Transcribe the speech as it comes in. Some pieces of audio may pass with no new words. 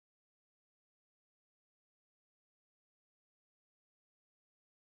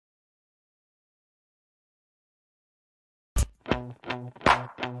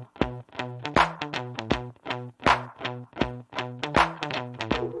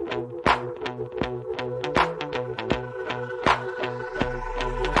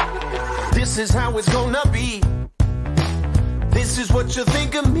This is how it's gonna be. This is what you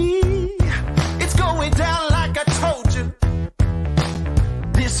think of me. It's going down like I told you.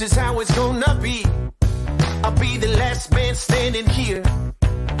 This is how it's gonna be. I'll be the last man standing here.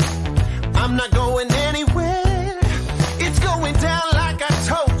 I'm not going anywhere. It's going down like I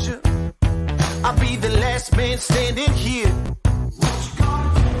told you. I'll be the last man standing here.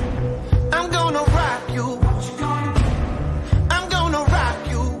 I'm gonna rock you. I'm gonna rock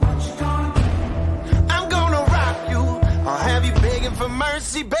you. I'm gonna rock you. I'll have you begging for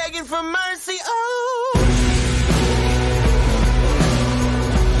mercy, begging for mercy. Oh,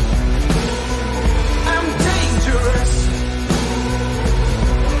 I'm dangerous.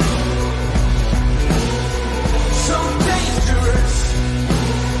 So dangerous.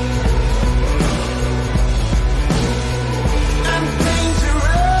 I'm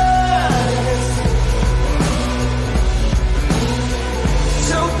dangerous.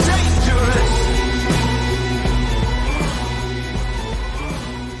 So dangerous.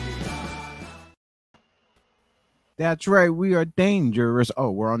 That's right. We are dangerous.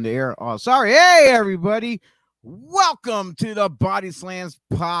 Oh, we're on the air. Oh, sorry. Hey, everybody. Welcome to the Body Slams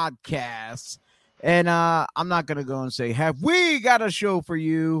podcast. And I'm not going to go and say, have we got a show for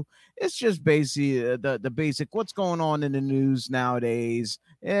you? It's just basically the basic what's going on in the news nowadays.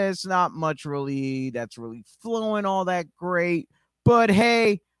 It's not much really that's really flowing all that great. But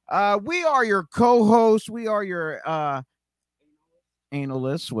hey, we are your co-hosts. We are your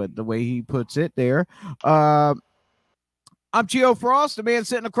analysts, with the way he puts it there. I'm Gio Frost. The man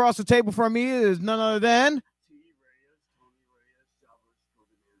sitting across the table from me is none other than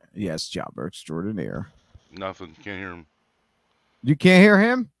yes, Jobber Extraordinaire. Nothing. Can't hear him. You can't hear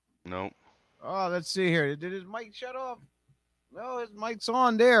him? Nope. Oh, let's see here. Did his mic shut off? No, his mic's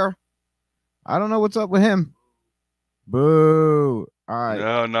on there. I don't know what's up with him. Boo. All right.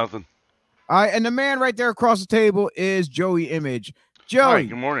 No, nothing. All right, and the man right there across the table is Joey Image. Joey, Hi,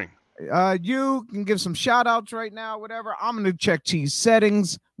 good morning. you can give some shout outs right now, whatever. I'm going to check T's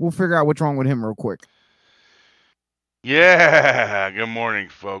settings. We'll figure out what's wrong with him real quick. Yeah, good morning,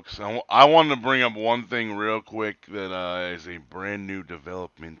 folks. I wanted to bring up one thing real quick that is a brand new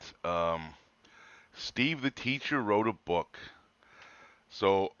development. Steve the Teacher wrote a book.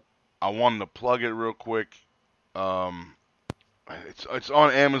 So I wanted to plug it real quick. It's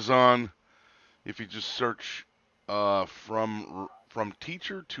on Amazon. If you just search from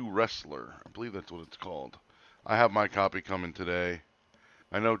teacher to wrestler, I believe that's what it's called. I have my copy coming today.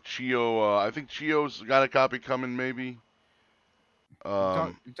 I know Chio. I think Chio's got a copy coming, maybe.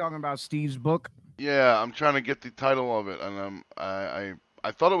 You're talking about Steve's book? Yeah, I'm trying to get the title of it, and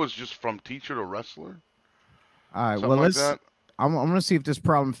I thought it was just from teacher to wrestler. All right, Something well, like let's. that. I'm going to see if this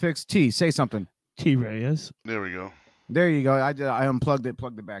problem fixed. T, say something. T Reyes. There we go. There you go. I unplugged it,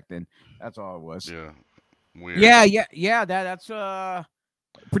 plugged it back. Then that's all it was. Yeah. Weird. Yeah. That's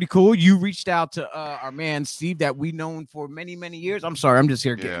pretty cool. You reached out to our man Steve that we known for many years. I'm sorry, I'm just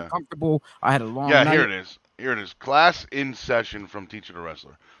here getting comfortable. I had a long night. Here it is. Here it is. Class in session from teacher to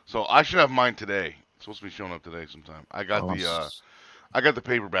wrestler. So I should have mine today. It's supposed to be showing up today sometime. I got I got the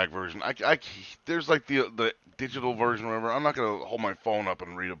paperback version. I there's like the digital version or whatever. I'm not gonna hold my phone up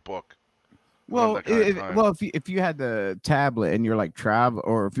and read a book. Well, if you had the tablet and you're like travel,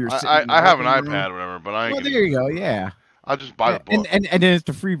 or if you're I have an iPad or whatever, but I ain't there you go. Yeah. I'll just buy the book. And then it's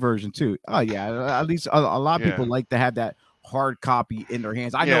the free version too. Oh yeah, at least a lot of people like to have that hard copy in their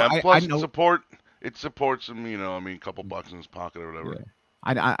hands. I know. It supports him. You know, I mean, a couple bucks in his pocket or whatever. Yeah.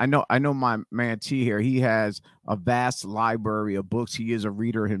 I know my man T here. He has a vast library of books. He is a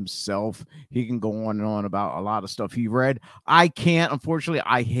reader himself. He can go on and on about a lot of stuff he read. I can't, unfortunately.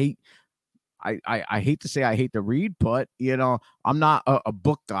 I hate to say I hate to read, but you know, I'm not a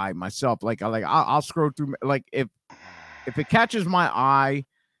book guy myself. I'll scroll through, like if it catches my eye,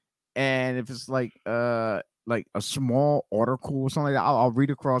 and if it's like a small article or something like that, I'll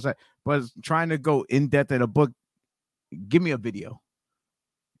read across that. But trying to go in depth in a book, give me a video.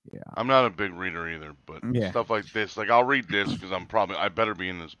 Yeah, I'm not a big reader either, but stuff like this, like I'll read this because I better be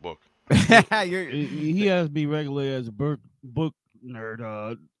in this book. He has me regularly as a book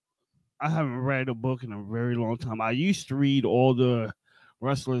nerd. I haven't read a book in a very long time. I used to read all the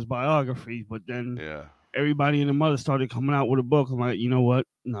wrestlers' biographies, but then everybody and their mother started coming out with a book. I'm like, you know what?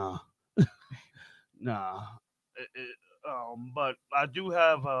 Nah. But I do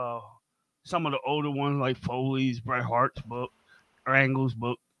have some of the older ones like Foley's, Bret Hart's book, or Angle's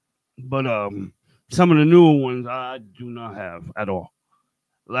book. But Some of the newer ones I do not have at all.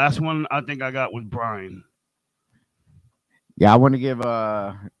 Last one I think I got was Brian. Yeah, I want to give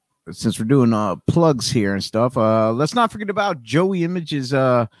since we're doing plugs here and stuff, let's not forget about Joey Image's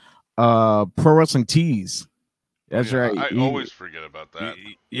pro wrestling tees. That's right. I always forget about that.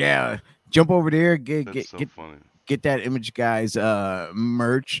 Yeah, jump over there, That's so funny. Get that Image Guys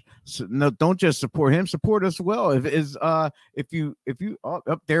merch. So, no, don't just support him, support us as well. If you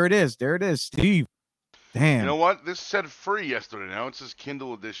there it is, Steve. Damn. You know what? This said free yesterday. Now it says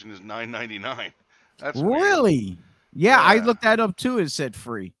Kindle edition is $9.99. That's really weird. Yeah, I looked that up too. It said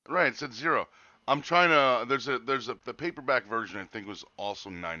free. Right, it said $0. I'm trying to. The paperback version I think was also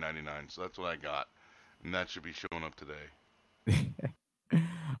 $9.99. So that's what I got, and that should be showing up today.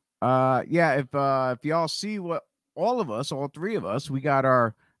 Yeah. If y'all see what all three of us, we got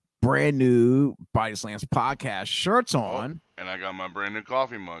our brand new Body Slams podcast shirts on. And I got my brand new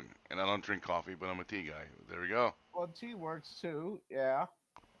coffee mug. And I don't drink coffee, but I'm a tea guy. There we go. Well, tea works too. Yeah.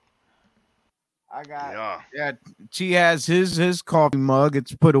 I got T has his coffee mug.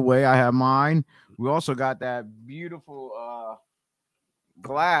 It's put away. I have mine. We also got that beautiful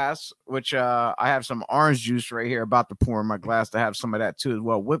glass, which I have some orange juice right here about to pour in my glass to have some of that too as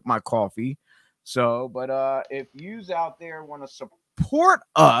well with my coffee. So, but if yous out there want to support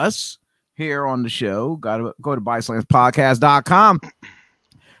us here on the show, gotta go to BodySlamsPodcast.com.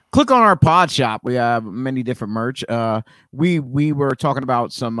 Click on our pod shop. We have many different merch. We were talking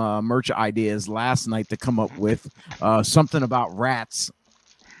about some merch ideas last night to come up with something about rats.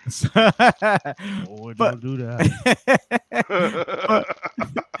 Don't do that.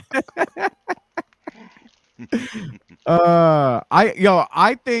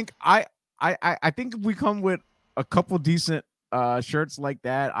 I think if we come with a couple decent shirts like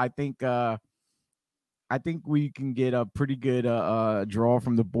that, I think we can get a pretty good draw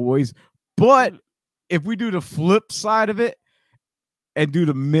from the boys. But if we do the flip side of it and do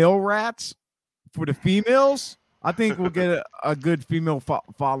the male rats for the females, I think we'll get a good female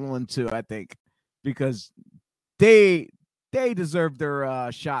following too, I think, because they deserve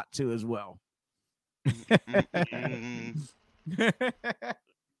their shot too as well.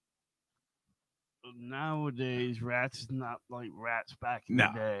 Nowadays, rats is not like rats back in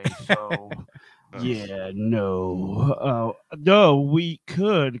the day. So, yeah, no. Though we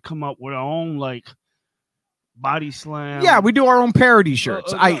could come up with our own like Body Slam. Yeah, we do our own parody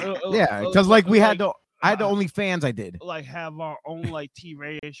shirts. Because like we had the OnlyFans. I did like have our own like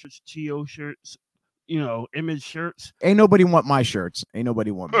T-Ray shirts, T.O. shirts. Image shirts. Ain't nobody want my shirts. Ain't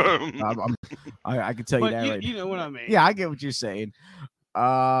nobody want me. I can tell you that right. You know what I mean? Yeah, I get what you're saying.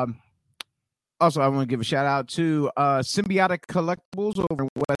 Also, I want to give a shout out to Symbiotic Collectibles over in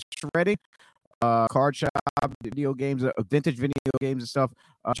West Reading. Card shop, video games, vintage video games and stuff.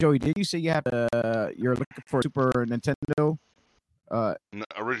 Joey, did you say you're looking for a Super Nintendo?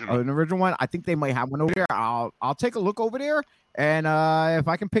 Original. An original one? I think they might have one over there. I'll take a look over there, and if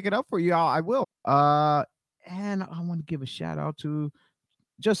I can pick it up for you, I will. And I want to give a shout out to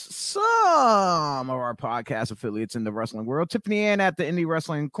just some of our podcast affiliates in the wrestling world. Tiffany Ann at the Indie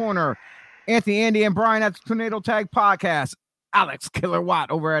Wrestling Corner, Anthony, Andy, and Brian at the Tornado Tag Podcast, Alex Killer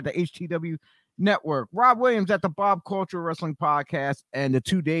Watt over at the HTW Network, Rob Williams at the Bob Culture Wrestling Podcast, and the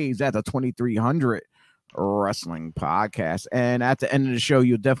 2 days at the 2300 Wrestling Podcast. And at the end of the show,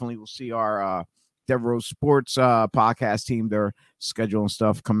 you definitely will see our Dev Rose Sports podcast team, their schedule and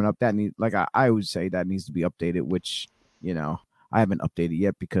stuff coming up. That I always say, that needs to be updated, which I haven't updated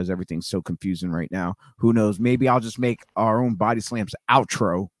yet because everything's so confusing right now. Who knows? Maybe I'll just make our own Body Slams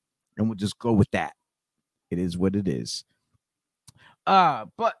outro and we'll just go with that. It is what it is.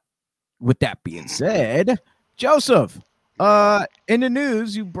 But with that being said, Joseph, in the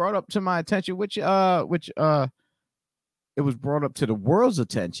news, you brought up to my attention, which it was brought up to the world's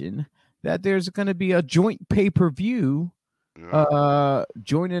attention, that there's going to be a joint pay-per-view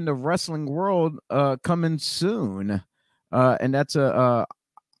joining the wrestling world coming soon. And that's I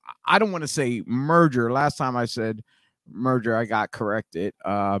don't want to say merger. Last time I said merger, I got corrected.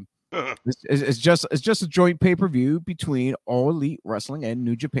 It's just a joint pay-per-view between All Elite Wrestling and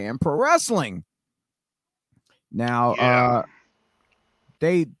New Japan Pro Wrestling. Now,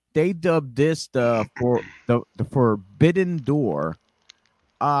 they dubbed this the Forbidden Door.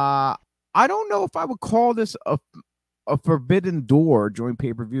 I don't know if I would call this a Forbidden Door joint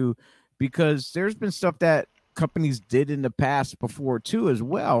pay-per-view, because there's been stuff that companies did in the past before too as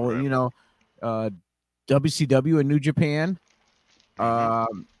well. Right. WCW and New Japan. Now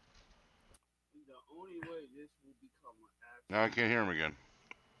I can't hear him again.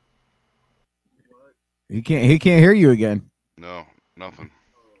 He can't hear you again. No, nothing.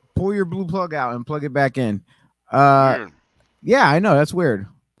 pull your blue plug out and plug it back in. Weird. Yeah, I know that's weird.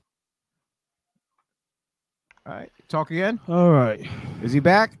 All right, talk again. All right. Is he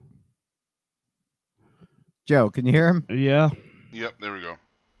back? Joe, can you hear him? Yeah. Yep, there we go.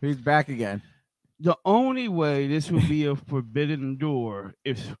 He's back again. The only way this would be a forbidden door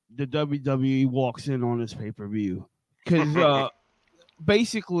if the WWE walks in on this pay-per-view. Because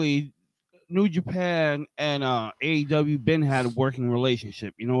basically, New Japan and AEW been had a working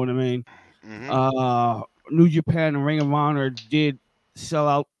relationship. You know what I mean? Mhm. New Japan and Ring of Honor did sell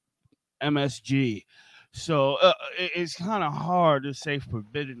out MSG. So it's kind of hard to say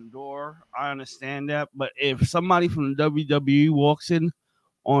forbidden door. I understand that. But if somebody from the WWE walks in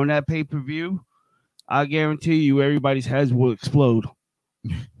on that pay-per-view, I guarantee you everybody's heads will explode.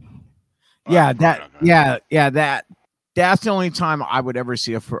 Yeah, That's probably that. not gonna happen. That's the only time I would ever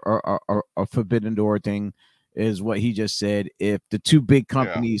see a forbidden door thing is what he just said. If the two big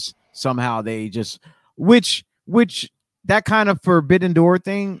companies somehow they just which that kind of forbidden door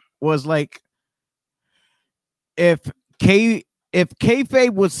thing was like if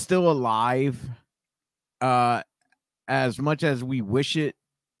kayfabe was still alive, as much as we wish it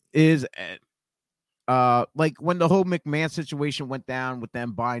is, like when the whole McMahon situation went down with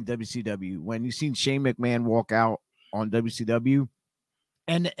them buying WCW, when you seen Shane McMahon walk out on WCW,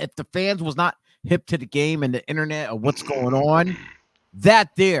 and if the fans was not hip to the game and the internet of what's going on, that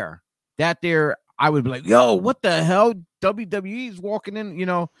there, I would be like, yo, what the hell? WWE is walking in,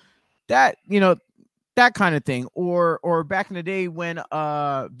 that kind of thing. Or back in the day when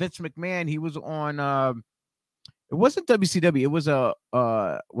Vince McMahon, he was on it wasn't WCW, it was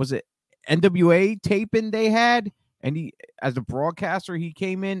was it NWA taping they had, and he as a broadcaster he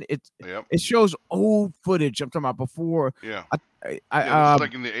came in. It shows old footage. I'm talking about before. Yeah. This is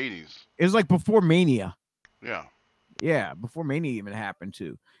like in the 80s. It was like before Mania. Yeah. Before Mania even happened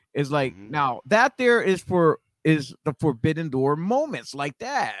too. It's like now that there is the forbidden door moments like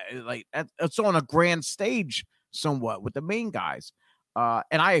that. Like it's on a grand stage somewhat with the main guys.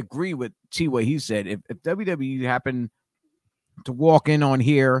 And I agree with T what he said. If WWE happened to walk in on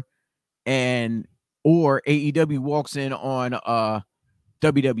here or AEW walks in on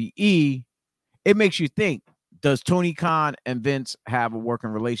WWE, it makes you think, does Tony Khan and Vince have a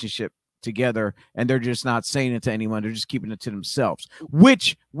working relationship together and they're just not saying it to anyone, they're just keeping it to themselves,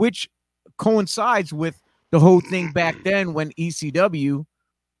 which coincides with the whole thing back then when ECW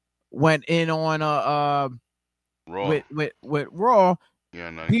went in on Raw. with Raw. Yeah,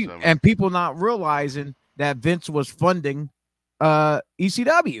 97. And people not realizing that Vince was funding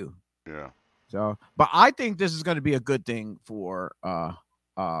ECW. Yeah. So, but I think this is going to be a good thing for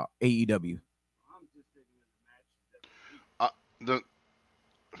AEW. The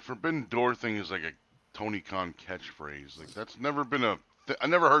forbidden door thing is like a Tony Khan catchphrase. Like that's never been I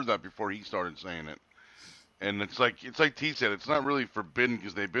never heard that before he started saying it. And it's like T said, it's not really forbidden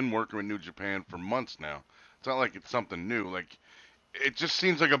because they've been working with New Japan for months now. It's not like it's something new. Like it just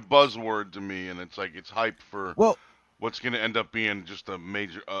seems like a buzzword to me, and it's like it's hype for what's going to end up being just a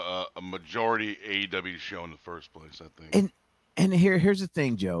majority AEW show in the first place, I think. And here's the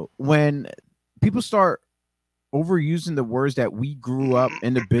thing, Joe. When people start overusing the words that we grew up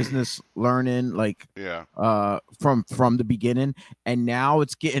in the business learning, like from the beginning, and now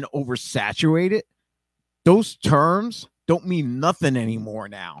it's getting oversaturated, those terms don't mean nothing anymore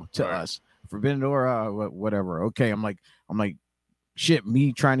now to us. Forbidden door, whatever. Okay, I'm like, shit,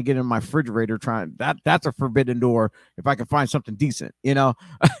 me trying to get in my refrigerator, that's a forbidden door if I can find something decent,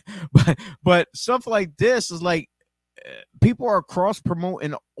 but stuff like this is like people are cross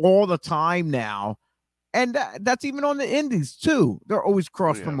promoting all the time now, and that's even on the indies too. They're always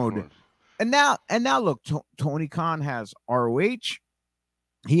cross promoted. And now look, Tony Khan has ROH.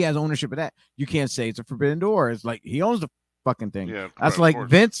 He has ownership of that. You can't say it's a forbidden door. It's like he owns the fucking thing. Yeah, that's like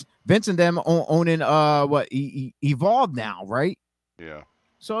Vince and them owning Evolve now, right? Yeah.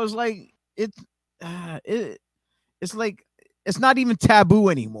 So it's like it's like it's not even taboo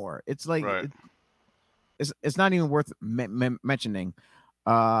anymore. It's like it's not even worth mentioning.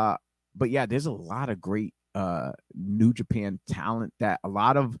 But yeah, there's a lot of great New Japan talent that a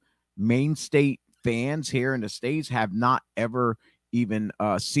lot of main state fans here in the States have not ever even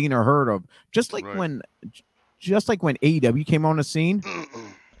seen or heard of. Just like when AEW came on the scene,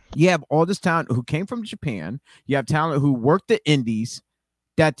 you have all this talent who came from Japan. You have talent who worked the indies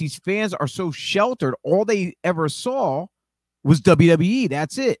that these fans are so sheltered. All they ever saw was WWE.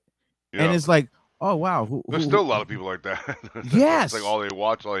 That's it. Yeah. And it's like, oh, wow. There's still a lot of people like that. Yes. It's like all they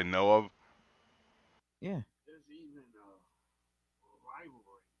watch, all they know of. Yeah. There's even a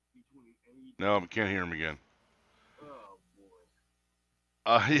rivalry between AEW. No, I can't hear him again. Oh, boy.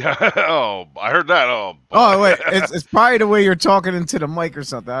 Yeah. Oh, I heard that. Oh. Oh wait, it's probably the way you're talking into the mic or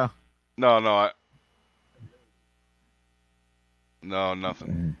something. No, no,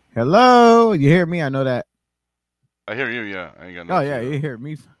 nothing. Hello, you hear me? I know that. I hear you. Yeah, I ain't got no. Oh yeah, you hear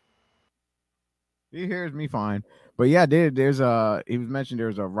me. He hears me fine. But yeah, there's a he was mentioned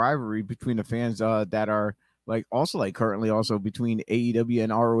there's a rivalry between the fans that are like also like currently also between AEW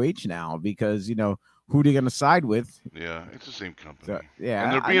and ROH now because who they're gonna side with. Yeah, it's the same company. So, yeah,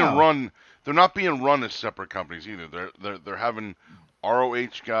 and they're being run. They're not being run as separate companies either. They're having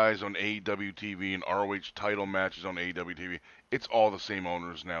ROH guys on AEW TV and ROH title matches on AEW TV. It's all the same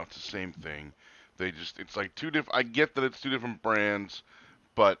owners now. It's the same thing. It's like two different. I get that it's two different brands,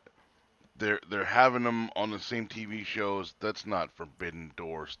 but they're having them on the same TV shows. That's not Forbidden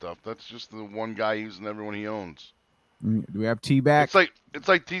Door stuff. That's just the one guy using everyone he owns. Do we have T back? It's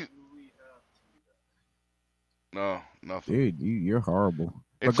like T. No, nothing. Dude, you're horrible.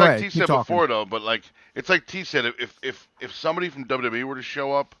 It's like T said before though, but like it's like T said, if somebody from WWE were to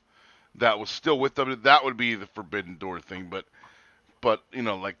show up that was still with WWE, that would be the Forbidden Door thing. But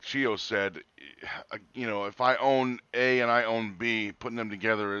like Chio said, if I own A and I own B, putting them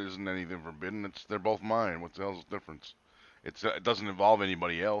together isn't anything forbidden. They're both mine. What the hell's the difference? It doesn't involve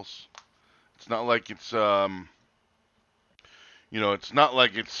anybody else. It's not like it's it's not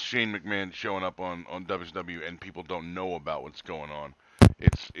like it's Shane McMahon showing up on WCW and people don't know about what's going on.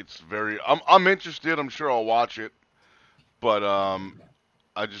 It's very. I'm interested. I'm sure I'll watch it, but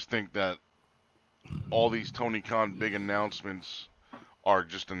I just think that all these Tony Khan big announcements are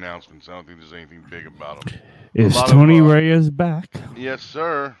just announcements. I don't think there's anything big about them. Is Tony Reyes back? Yes,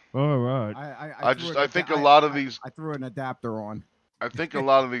 sir. All right. I think a lot of these. I threw an adapter on. I think a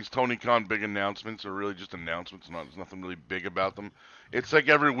lot of these Tony Khan big announcements are really just announcements. There's nothing really big about them. It's like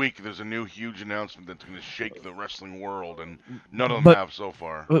every week there's a new huge announcement that's going to shake the wrestling world, and none of them have so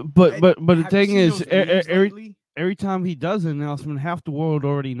far. But the thing is, every time he does an announcement, half the world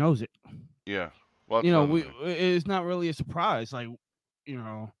already knows it. Yeah. Well, it's not really a surprise,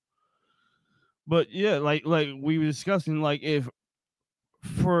 But yeah, like we were discussing, like if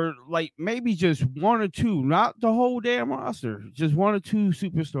for like maybe just one or two, not the whole damn roster, just one or two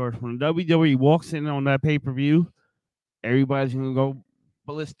superstars when WWE walks in on that pay-per-view, everybody's gonna go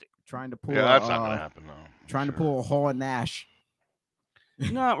ballistic. Trying to pull that's not gonna happen though. Trying to pull a Hall and Nash.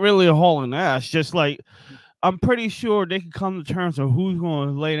 Not really a Hall and Nash, just like I'm pretty sure they can come to terms of who's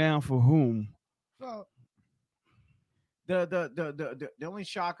gonna lay down for whom. So the only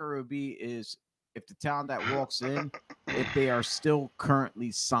shocker would be is if the talent that walks in, if they are still currently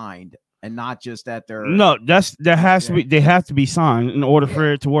signed and not just that they're that has to be they have to be signed in order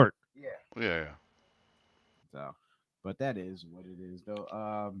for it to work. Yeah. So, but that is what it is though.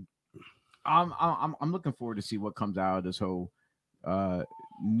 I'm looking forward to see what comes out of this whole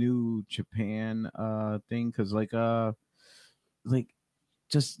New Japan thing because like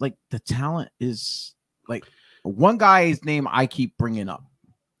just like the talent is like one guy's name I keep bringing up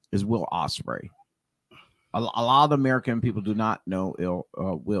is Will Ospreay. A lot of American people do not know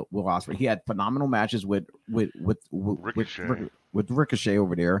Will Ospreay. He had phenomenal matches with Ricochet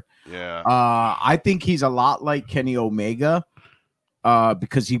over there. Yeah. I think he's a lot like Kenny Omega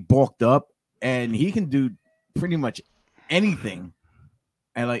because he bulked up and he can do pretty much anything.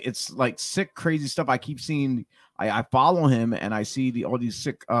 And like it's like sick, crazy stuff. I keep seeing. I follow him and I see all these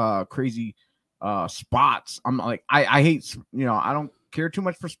sick, crazy spots. I'm like, I hate. I don't care too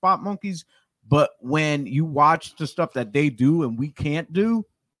much for spot monkeys. But when you watch the stuff that they do and we can't do,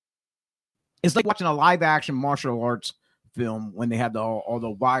 it's like watching a live action martial arts film when they have all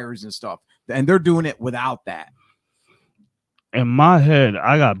the wires and stuff, and they're doing it without that. In my head,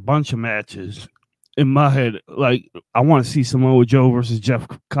 I got a bunch of matches. In my head, like I want to see Samoa Joe versus Jeff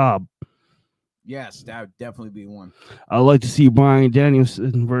Cobb. Yes, that would definitely be one. I'd like to see Bryan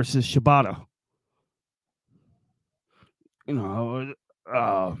Danielson versus Shibata.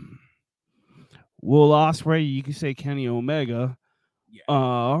 Will Ospreay, you can say Kenny Omega.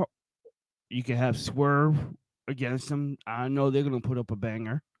 Yeah. You can have Swerve against him. I know they're gonna put up a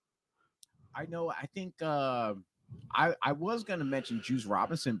banger. I know. I think I was gonna mention Juice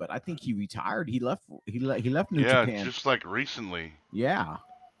Robinson, but I think he retired. He left New Japan. Yeah, just like recently. Yeah.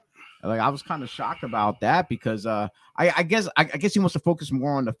 Like I was kind of shocked about that because I guess he wants to focus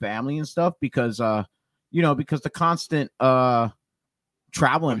more on the family and stuff because because the constant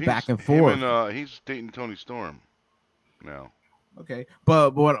traveling back and forth. He's dating Tony Storm now. Okay,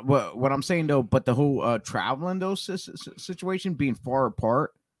 but what I'm saying though, but the whole traveling though situation being far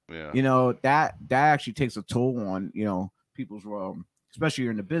apart, that actually takes a toll on people's especially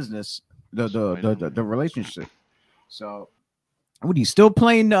in the business, the relationship. So What are you still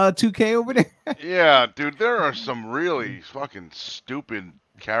playing 2K over there? Yeah, dude, there are some really fucking stupid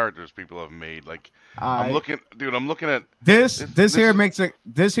characters people have made. Like I'm looking at this here is- makes a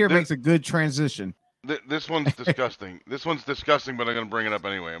this- makes a good transition. this one's disgusting. This one's disgusting, but I'm gonna bring it up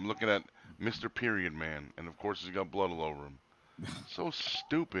anyway. I'm looking at Mr. Period Man, and of course he's got blood all over him. So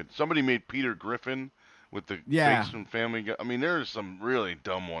stupid. Somebody made Peter Griffin with the Yeah. face from Family Guy. I mean, there's some really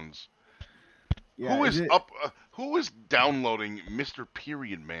dumb ones. Yeah, who is it- up? Who is downloading Mr.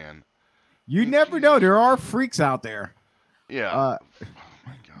 Period Man? You never know. Jesus. There are freaks out there. Yeah. Uh, oh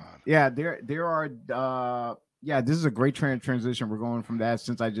my god. Yeah, there are. Yeah, this is a great transition. We're going from that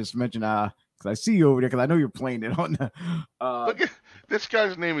since I just mentioned. Because I see you over there. Because I know you're playing it on the. Look at this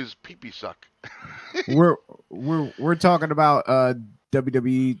guy's name is Pee Pee Suck. we're talking about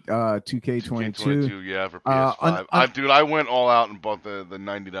WWE 2K22. 2K22, yeah, for PS5. Dude, I went all out and bought the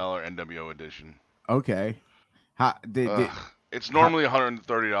 $90 NWO edition. Okay. It's normally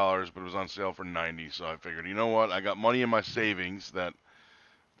 $130, but it was on sale for $90. So I figured, you know what? I got money in my savings that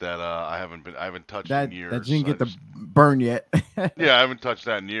I haven't touched in years. That didn't get the burn yet. Yeah, I haven't touched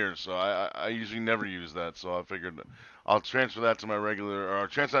that in years, so I usually never use that. So I figured I'll transfer that to my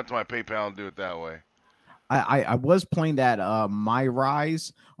transfer that to my PayPal and do it that way. I was playing that My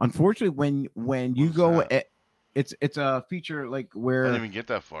Rise. Unfortunately, when you go, it's a feature like where I didn't even get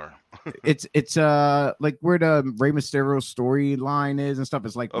that far. it's like where the Rey Mysterio storyline is and stuff.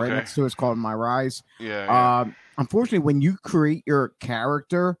 It's like right next to it's called My Rise. Yeah. Unfortunately, when you create your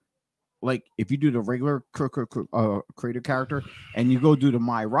character, like if you do the regular creative character and you go do the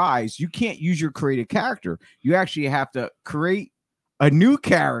My Rise, you can't use your created character. You actually have to create a new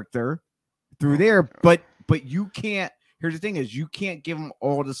character through there, but you can't. Here's the thing: is you can't give them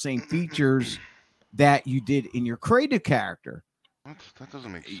all the same features that you did in your creative character. That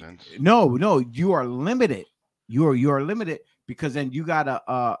doesn't make sense. No, you are limited. You are limited because then you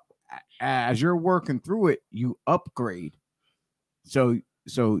gotta as you're working through it, you upgrade. So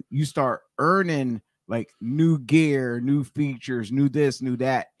you start earning like new gear, new features, new this, new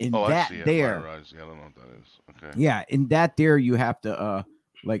that. In that I see it. there, Yeah, I don't know what that is. Okay. Yeah, in that there you have to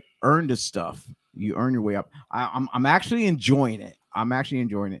like earn the stuff. You earn your way up. I'm actually enjoying it.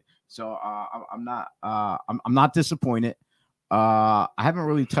 So I'm not disappointed. I haven't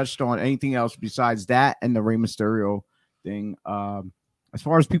really touched on anything else besides that and the Rey Mysterio thing. As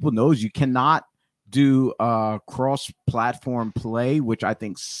far as people knows, you cannot do cross-platform play, which I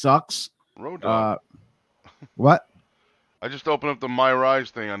think sucks. Road Dogg. What? I just opened up the My Rise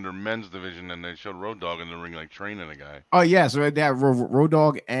thing under men's division, and they showed Road Dogg in the ring, like training a guy. Oh yeah, so that Road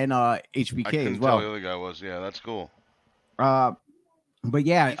Dogg and HBK I couldn't as well. tell the other guy was. Yeah, that's cool. But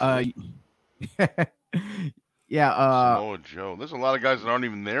yeah, yeah. Samoa Joe. There's a lot of guys that aren't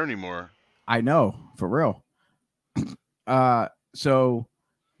even there anymore. I know, for real. So,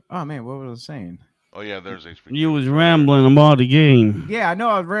 oh man, what was I saying? Oh yeah, there's HBK. You was rambling about the game. Yeah, I know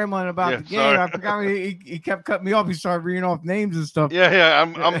I was rambling about the game. Sorry. I forgot he kept cutting me off. He started reading off names and stuff. Yeah.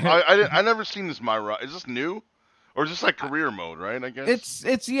 I never seen this My Rise. Is this new, or is this like career mode? Right, I guess.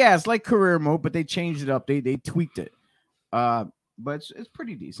 It's like career mode, but they changed it up. They tweaked it. But it's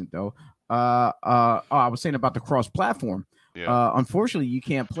pretty decent though. I was saying about the cross platform. Yeah. Unfortunately, you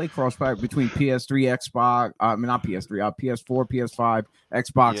can't play cross-platform between PS3, Xbox. Not PS3. PS4, PS5,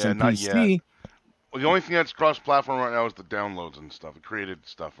 Xbox, and not PC. yet. Well, the only thing that's cross-platform right now is the downloads and stuff, the created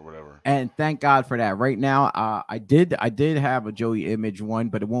stuff or whatever. And thank God for that. Right now, I did have a Joey Image one,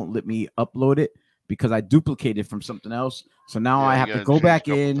 but it won't let me upload it because I duplicated from something else. So now I have to go back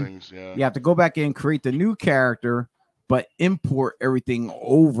in. You have to go back in, create the new character, but import everything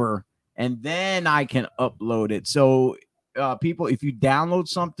over, and then I can upload it. So, people, if you download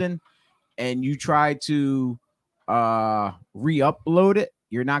something and you try to re-upload it,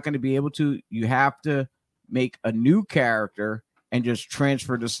 you're not going to be able to. You have to make a new character and just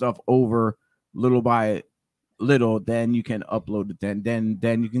transfer the stuff over little by little. Then you can upload it.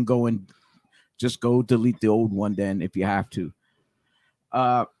 Then you can go and just go delete the old one. Then if you have to.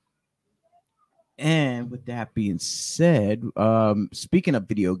 And with that being said, speaking of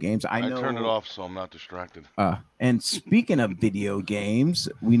video games, I know I turned it off so I'm not distracted. And speaking of video games,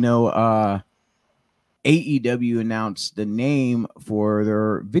 we know AEW announced the name for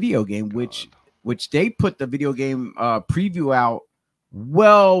their video game, which they put the video game preview out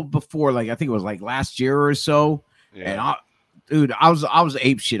well before, like I think it was like last year or so. Yeah. And I was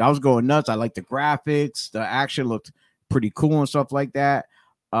ape shit. I was going nuts. I like the graphics, the action looked pretty cool and stuff like that.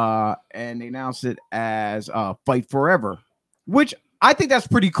 And they announced it as Fight Forever, which I think that's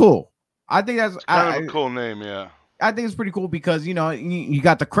pretty cool. I think that's kind of a cool name, yeah. I think it's pretty cool because you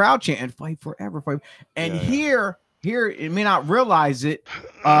got the crowd chanting "Fight Forever," fight. And here here you may not realize it.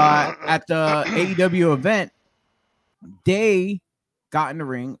 At the AEW event, they got in the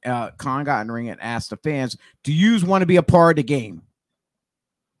ring. Khan got in the ring and asked the fans, "Do you want to be a part of the game?"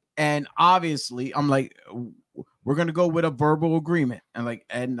 And obviously, I'm like, "We're gonna go with a verbal agreement." And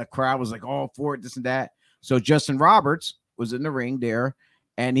the crowd was like, "All for it, this and that." So Justin Roberts was in the ring there,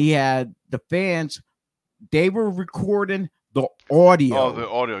 and he had the fans. They were recording the audio. Oh, the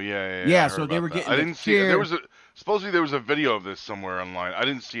audio, yeah. Yeah, I so heard they about were that. getting I the didn't see it. chair. Supposedly there was a video of this somewhere online. I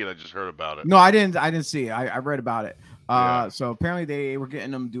didn't see it. I just heard about it. No, I didn't see it. I read about it. Yeah. So apparently they were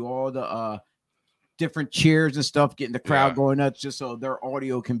getting them to do all the different cheers and stuff, getting the crowd going nuts, just so their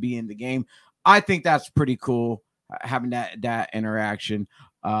audio can be in the game. I think that's pretty cool, having that interaction.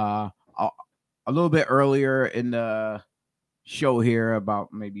 A little bit earlier in the show here,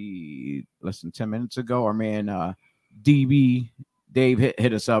 about maybe less than 10 minutes ago, our man DB Dave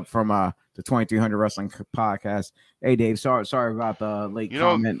hit us up from the 2300 Wrestling Podcast. Hey Dave, sorry about the late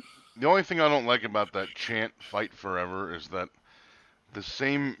comment. The only thing I don't like about that chant "Fight Forever" is that the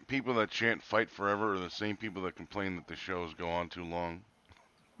same people that chant "Fight Forever" are the same people that complain that the shows go on too long.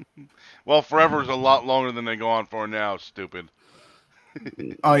 Well, forever is a lot longer than they go on for now, stupid.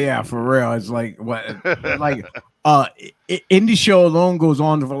 Oh yeah, for real. It's like what, like indie show alone goes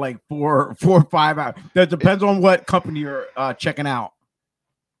on for like 4 or 5 hours. That depends on what company you're checking out.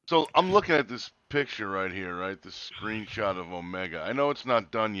 So I'm looking at this picture right here, right? This screenshot of Omega. I know it's not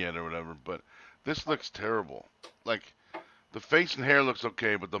done yet or whatever, but this looks terrible. Like, the face and hair looks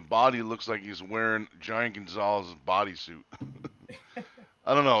okay, but the body looks like he's wearing Giant Gonzalez's bodysuit.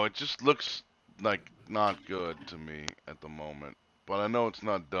 I don't know. It just looks like not good to me at the moment. But I know it's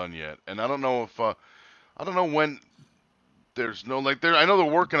not done yet, and I don't know if I don't know when. There's no like there. I know they're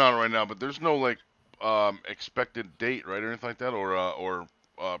working on it right now, but there's no like expected date, right, or anything like that, or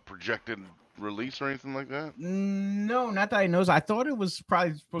projected release or anything like that. No, not that I know. I thought it was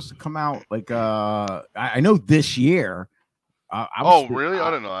probably supposed to come out like I know this year. Really?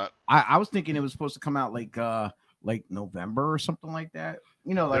 I didn't know that. I was thinking it was supposed to come out like November or something like that.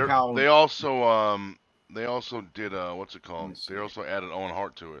 You know, like how they also did what's it called? They also added Owen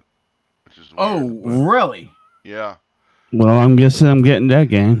Hart to it, which is weird, really? Yeah. Well, I'm guessing I'm getting that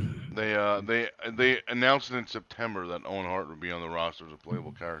game. They announced it in September that Owen Hart would be on the roster as a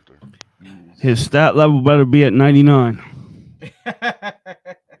playable character. His stat level better be at 99.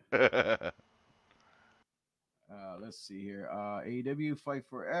 Let's see here. AEW Fight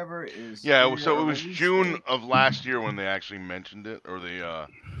Forever is so it was June of last year when they actually mentioned it, or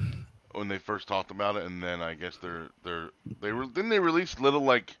when they first talked about it, and then I guess didn't they release little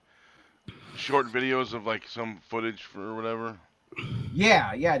like short videos of like some footage for whatever?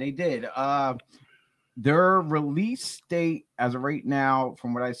 Yeah, they did. Their release date, as of right now,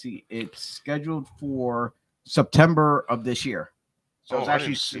 from what I see, it's scheduled for September of this year. So it's actually I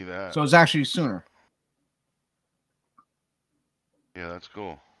didn't see that. So it's actually sooner. Yeah, that's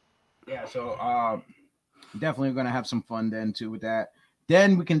cool. Yeah, so definitely going to have some fun then too with that.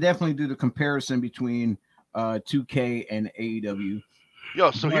 Then we can definitely do the comparison between 2K and AEW. Yo,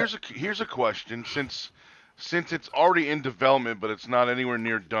 so here's a question. Since it's already in development, but it's not anywhere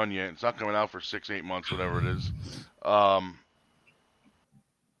near done yet. It's not coming out for 6-8 months, whatever it is. 5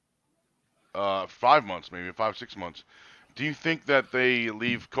 months, maybe 5-6 months. Do you think that they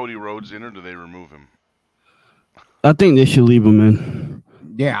leave Cody Rhodes in, or do they remove him? I think they should leave him in.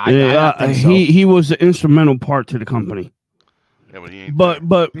 Yeah, I think so. He was an instrumental part to the company. Yeah, but he ain't.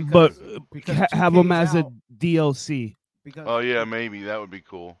 But because have him as a DLC. Because, oh yeah, maybe that would be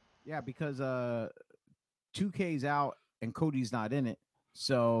cool. Yeah, because 2K's out and Cody's not in it.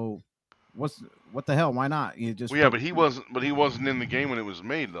 So what the hell? Why not? You just but he wasn't in the game when it was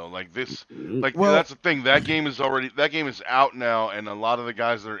made though. Like this, that's the thing. That game is out now, and a lot of the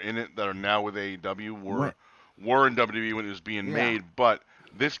guys that are in it that are now with AEW were in WWE when it was being made, but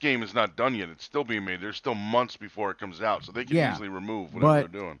this game is not done yet. It's still being made. There's still months before it comes out, so they can easily remove whatever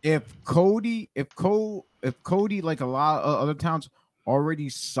they're doing. If Cody, like a lot of other towns, already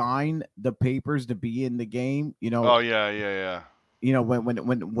signed the papers to be in the game, you know. Oh yeah. You know, when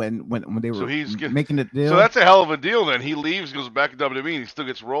they were making the deal. So that's a hell of a deal. Then he leaves, goes back to WWE, and he still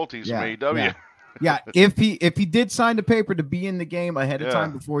gets royalties from AEW. Yeah, if he did sign the paper to be in the game ahead of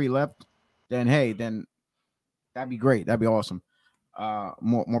time before he left, then that'd be great. That'd be awesome.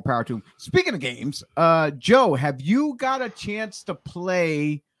 More power to him. Speaking of games, Joe, have you got a chance to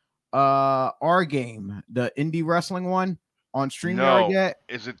play our game, the indie wrestling one, on StreamYard yet?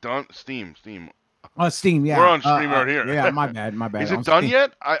 Is it done? Steam. Steam, yeah. We're on StreamYard here. Yeah, my bad. Is it done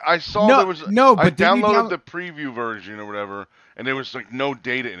yet? I saw there was. No, but I downloaded the preview version or whatever, and there was like no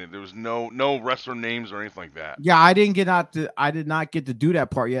data in it. There was no wrestler names or anything like that. Yeah, I did not get to do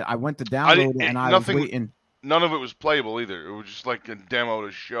that part yet. I went to download it and I was waiting. None of it was playable either. It was just like a demo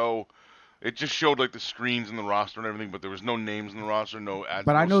to show. It just showed like the screens and the roster and everything, but there was no names in the roster, no ads,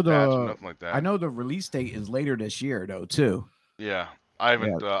 But no I know stats or nothing like that. I know the release date is later this year though too. Yeah, I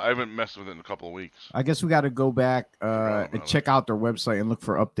haven't messed with it in a couple of weeks. I guess we got to go back and check out their website and look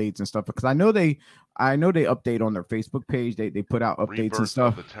for updates and stuff because I know they update on their Facebook page. They put out updates Rebirth and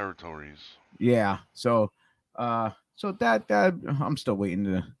stuff. Of the territories. Yeah, so that I'm still waiting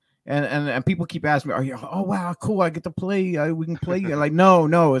to. And people keep asking me, "Are you? Oh wow, cool! I get to play. We can play." Like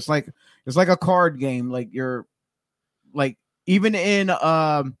no, it's like a card game. Like you're like even in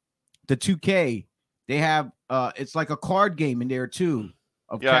the 2K, they have it's like a card game in there too.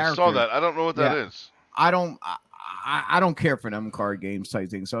 I saw that. I don't know what that is. I don't care for them card games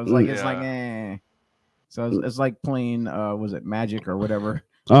type thing. So it's like So it's like playing was it Magic or whatever.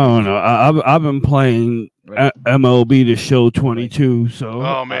 I don't know. I've been playing MLB The Show 22. So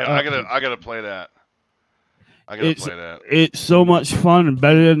oh man, I gotta play that. It's so much fun and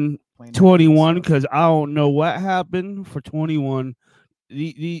better than 21 because I don't know what happened for 21.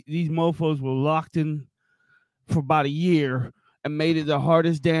 These mofos were locked in for about a year and made it the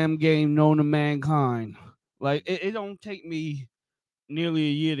hardest damn game known to mankind. Like it don't take me nearly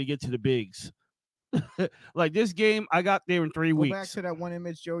a year to get to the bigs. Like this game, I got there in 3 weeks. Go back to that one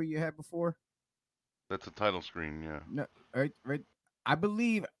image, Joey, you had before. That's a title screen, yeah. No, right. I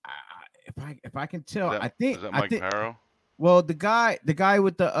believe if I can tell, is that Mike Parrow? Well, the guy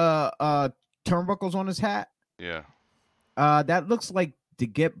with the turnbuckles on his hat. Yeah. That looks like to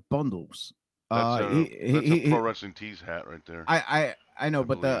get bundles. That's a Pro Wrestling Tees hat right there. I know,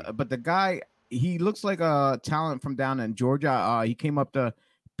 but the guy, he looks like a talent from down in Georgia. He came up to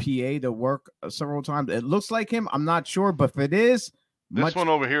PA to work several times. It looks like him. I'm not sure, but if it is, this one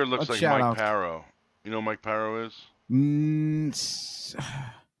over here looks like Mike Parrow. You know who Mike Parrow is? The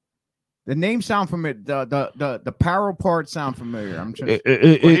name sound familiar. The Parrow part sound familiar. I'm sure.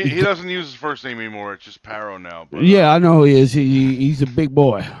 He doesn't use his first name anymore. It's just Parrow now. But, yeah, I know he is. He's a big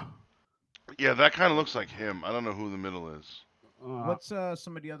boy. Yeah, that kind of looks like him. I don't know who the middle is. What's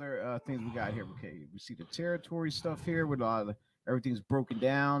some of the other things we got here? Okay, we see the territory stuff here with everything's broken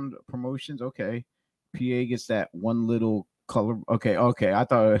down. Promotions. Okay, PA gets that one little color. Okay. I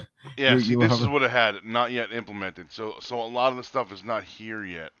thought. Yeah, this is what it had, not yet implemented. So a lot of the stuff is not here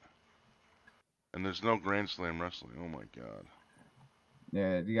yet, and there's no Grand Slam wrestling. Oh my god.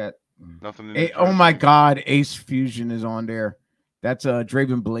 Yeah, you got nothing. Oh my god, Ace Fusion is on there. That's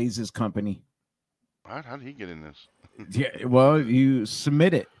Draven Blaze's company. How did he get in this? Yeah, well, you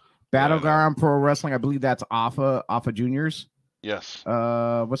submit it. Battleground Pro Wrestling. I believe that's Alpha Juniors. Yes.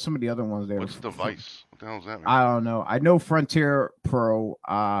 What's some of the other ones there? What's Device? What the hell is that? I don't know. I know Frontier Pro.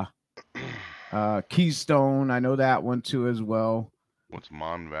 Keystone. I know that one too as well. What's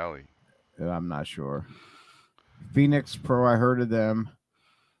Mon Valley? I'm not sure. Phoenix Pro. I heard of them.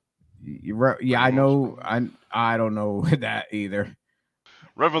 Yeah, I know. I don't know that either.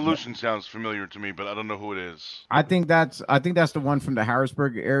 Revolution sounds familiar to me, but I don't know who it is. I think that's the one from the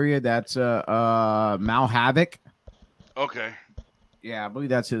Harrisburg area. That's Mal Havoc. Okay. Yeah, I believe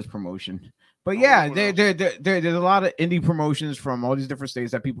that's his promotion. But yeah, there's a lot of indie promotions from all these different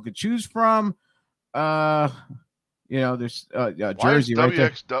states that people could choose from. There's Jersey right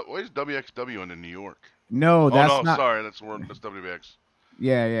there. Why is WXW in New York? No, that's not. Sorry, that's WX.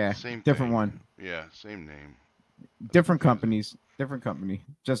 Yeah. Same different thing. one. Yeah, same name. Different companies. Different company.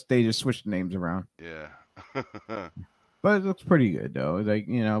 They just switched the names around. Yeah. But it looks pretty good though. Like,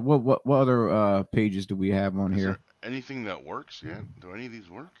 what other pages do we have on here? Anything that works yet? Do any of these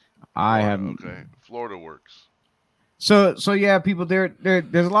work? I haven't. Okay. Florida works. So yeah, people, there's a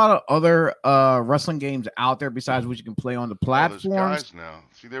lot of other wrestling games out there besides what you can play on the platforms. There's guys now.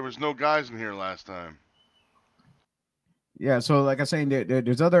 See, there was no guys in here last time. Yeah, so like I was saying,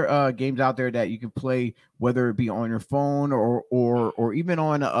 there's other games out there that you can play, whether it be on your phone or even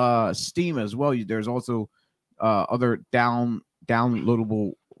on Steam as well. There's also other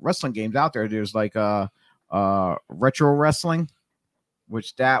downloadable wrestling games out there. There's like retro wrestling,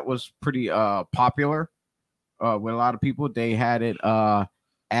 which that was pretty popular with a lot of people. They had it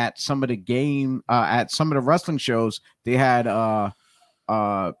at some of the wrestling shows. They had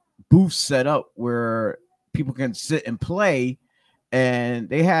booths set up where people can sit and play, and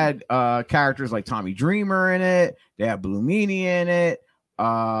they had characters like Tommy Dreamer in it. They had Blue Meanie in it.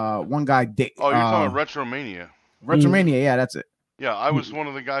 One guy. You're talking about Retromania. Retromania, yeah, that's it. Yeah, I was one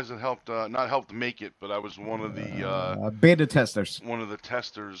of the guys that helped, not helped make it, but I was one of the beta testers.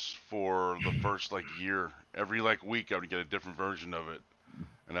 testers for the first like year. Every like week, I would get a different version of it,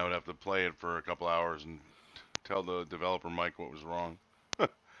 and I would have to play it for a couple hours and tell the developer Mike what was wrong.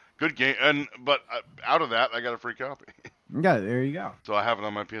 Good game, but out of that, I got a free copy, Yeah, there you go. so I have it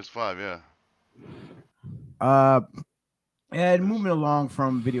on my PS5. Yeah. And moving along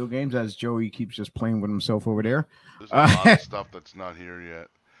from video games, as Joey keeps just playing with himself over there. There's a lot of stuff that's not here yet.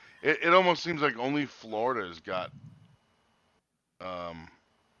 It almost seems like only Florida's got. Oh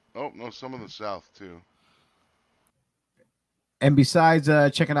no, some of the South too. And besides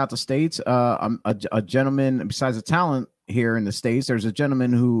checking out the States, a gentleman, besides the talent here in the States, there's a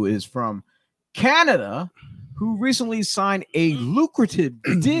gentleman who is from Canada who recently signed a lucrative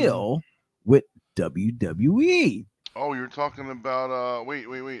deal with WWE. Oh, you're talking about wait.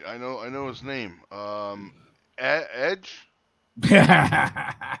 I know his name. Edge?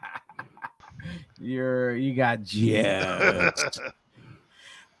 You got jets.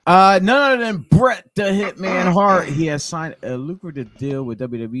 None other than Bret the Hitman Hart. He has signed a lucrative deal with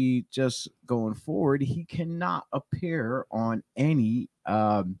WWE. Just going forward, he cannot appear on any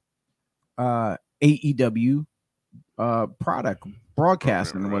AEW product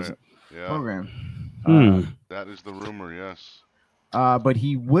broadcasting right. program. That is the rumor, yes. But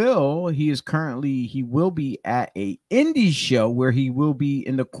he will be at a indie show where he will be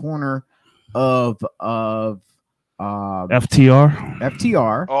in the corner of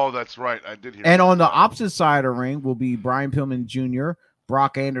FTR. Oh, that's right. I did hear. And on the opposite side of the ring will be Brian Pillman Jr.,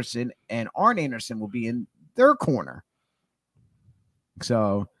 Brock Anderson, and Arn Anderson will be in their corner.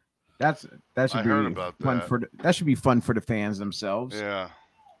 So that should be fun that should be fun for the fans themselves. Yeah.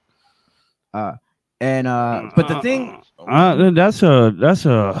 But the thing that's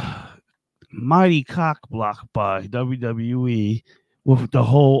a mighty cock block by WWE with the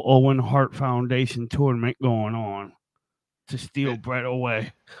whole Owen Hart Foundation tournament going on to steal Bret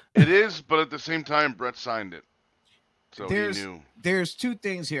away. It is, but at the same time, Bret signed it, so he knew. There's two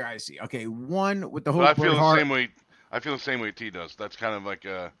things here I see. Okay, one with the whole. But I feel the same way. I feel the same way T does. That's kind of like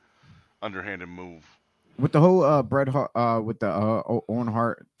a underhanded move. With the whole Bret Hart, with the Owen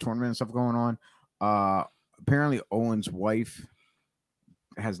Hart tournament and stuff going on. Apparently Owen's wife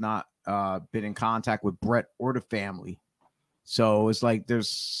has not been in contact with Bret or the family. So it's like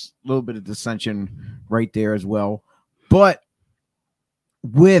there's a little bit of dissension right there as well. But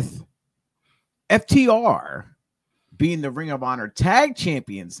with FTR being the Ring of Honor tag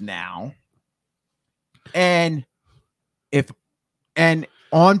champions now, and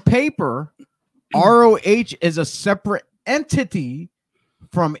on paper, ROH is a separate entity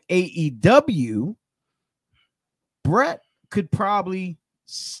from AEW, Bret could probably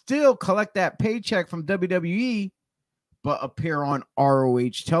still collect that paycheck from WWE, but appear on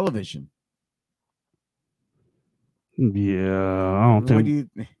ROH television. Yeah, I don't think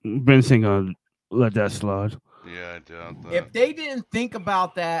Vince ain't gonna let that slide. Yeah, I doubt that. If they didn't think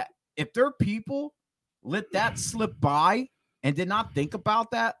about that, if their people let that slip by and did not think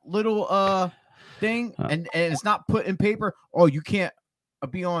about that little thing, and it's not put in paper, oh, you can't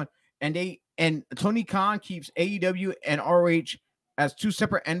be on, and Tony Khan keeps AEW and ROH as two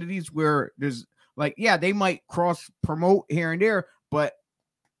separate entities where there's like, yeah, they might cross promote here and there, but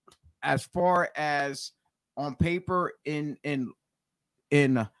as far as on paper in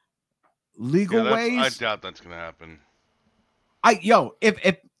legal ways, I doubt that's gonna happen.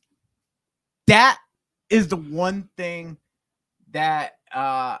 If that is the one thing that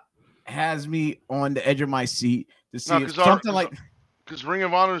has me on the edge of my seat to see something like. Because Ring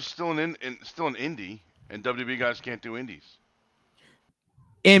of Honor is still an indie, and WWE guys can't do indies.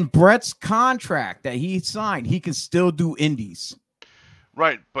 In Bret's contract that he signed, he can still do indies.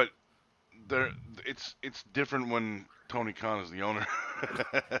 Right, but it's different when Tony Khan is the owner.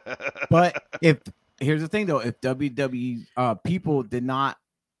 But here's the thing though, if WWE people did not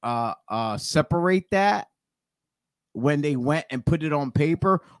separate that when they went and put it on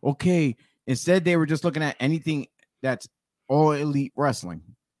paper, okay, instead they were just looking at anything that's All Elite Wrestling,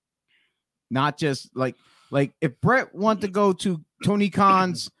 not just like if Bret wanted to go to Tony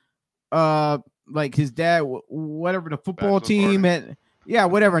Khan's like his dad, whatever, the football team, and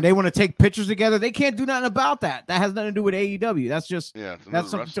whatever, and they want to take pictures together, they can't do nothing about that. That has nothing to do with AEW. That's just that's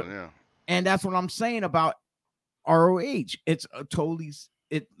something. And that's what I'm saying about ROH. It's a totally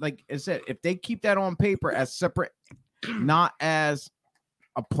like I said, if they keep that on paper as separate, not as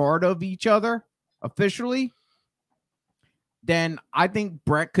a part of each other officially, then I think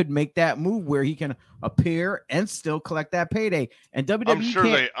Brett could make that move where he can appear and still collect that payday. And WWE I'm sure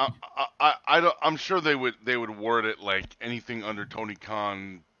can't. I'm sure they would word it like anything under Tony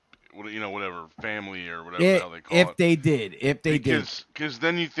Khan, whatever family or whatever the hell they call If it. they did, Because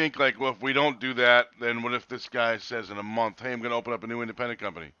then you think like, well, if we don't do that, then what if this guy says in a month, hey, I'm going to open up a new independent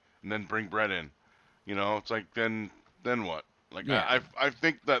company, and then bring Brett in? It's like then what? Like Yeah. I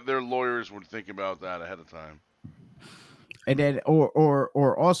think that their lawyers would think about that ahead of time. and then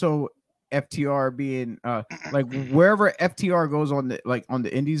or also FTR being like wherever FTR goes on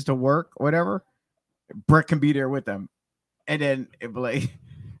the indies to work, whatever, Brett can be there with them, and then it be like.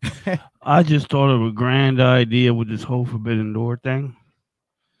 I just thought of a grand idea with this whole Forbidden Door thing.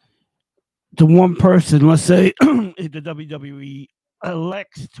 The one person, let's say, if the WWE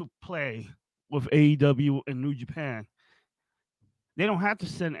elects to play with AEW and New Japan, they don't have to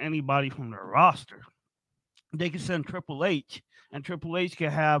send anybody from their roster. They can send Triple H, and Triple H can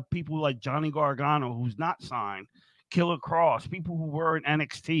have people like Johnny Gargano, who's not signed, Killer Cross, people who were in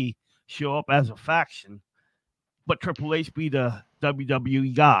NXT show up as a faction, but Triple H be the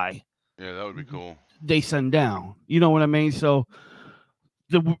WWE guy. Yeah, that would be cool. They send down. You know what I mean? So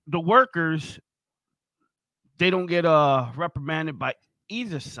the workers, they don't get reprimanded by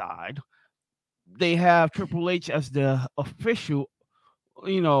either side. They have Triple H as the official,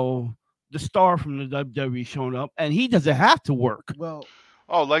 the star from the WWE showing up, and he doesn't have to work. Well,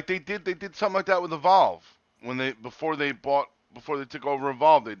 like they did something like that with Evolve before they took over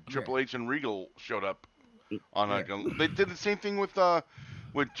Evolve. Triple H and Regal showed up on they did the same thing with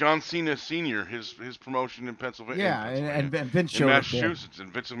John Cena Sr. his promotion in Pennsylvania. Yeah, and Vince showed in up there. Massachusetts,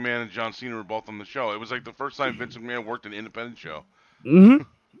 and Vince McMahon and John Cena were both on the show. It was like the first time Vince McMahon worked an independent show. Mm-hmm.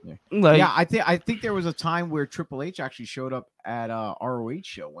 I think there was a time where Triple H actually showed up at a ROH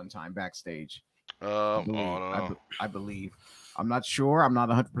show one time backstage. I don't know. I believe. I'm not sure. I'm not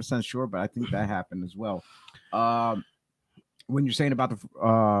 100% sure, but I think that happened as well. When you're saying about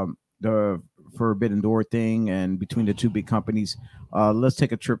the Forbidden Door thing and between the two big companies, let's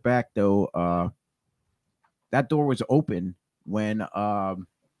take a trip back though. That door was open when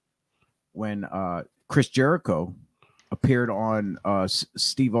Chris Jericho appeared on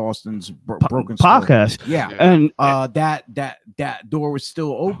Steve Austin's Broken Skull podcast. Yeah, and that door was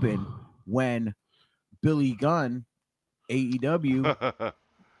still open when Billy Gunn, AEW,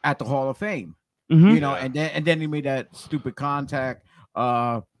 at the Hall of Fame. Mm-hmm. And then he made that stupid contact.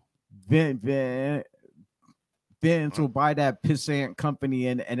 Vince will buy that pissant company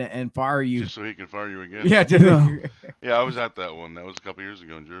and fire you just so he can fire you again. Yeah, yeah, I was at that one. That was a couple years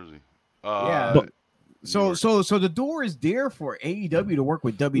ago in Jersey. So the door is there for AEW to work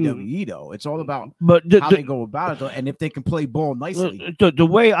with WWE though. It's all about how they go about it though, and if they can play ball nicely. The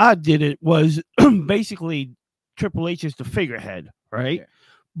way I did it was basically Triple H is the figurehead, right? Yeah.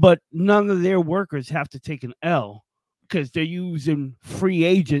 But none of their workers have to take an L because they're using free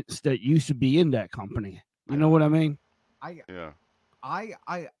agents that used to be in that company. You know what I mean? I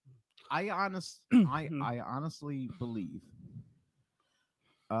honestly believe,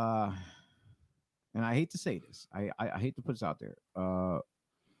 and I hate to say this, I hate to put this out there.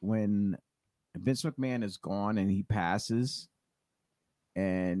 When Vince McMahon is gone and he passes,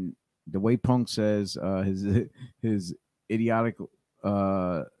 and the way Punk says his idiotic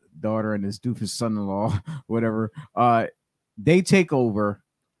daughter and his doofus son-in-law, whatever, they take over,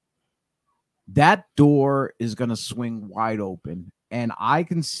 that door is gonna swing wide open, and I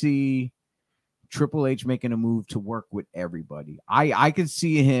can see Triple H making a move to work with everybody. I can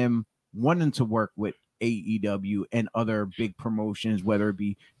see him wanting to work with AEW and other big promotions, whether it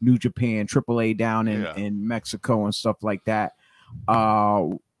be New Japan, AAA down in Mexico and stuff like that.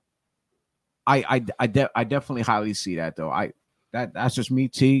 I definitely highly see that though. That's just me.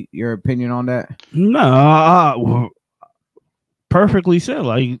 T, your opinion on that? No, perfectly said.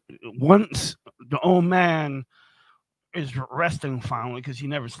 Like once the old man is resting finally because he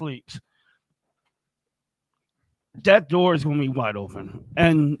never sleeps, that door is going to be wide open.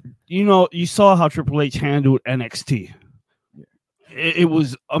 And, you saw how Triple H handled NXT. It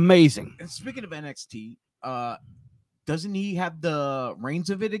was amazing. And speaking of NXT, doesn't he have the reins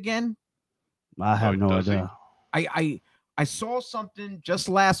of it again? I have no idea. I saw something just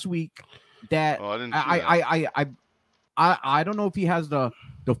last week that I don't know if he has the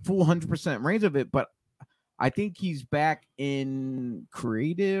full 100% reins of it, but I think he's back in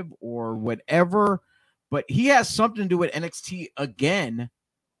creative or whatever. But he has something to do with NXT again.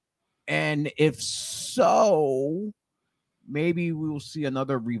 And if so, maybe we will see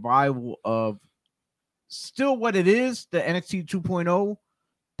another revival of still what it is, the NXT 2.0,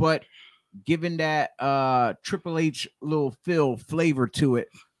 but giving that Triple H little flavor to it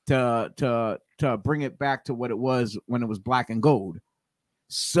to bring it back to what it was when it was black and gold.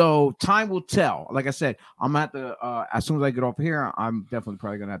 So time will tell. Like I said, I'm at the as soon as I get off here, I'm definitely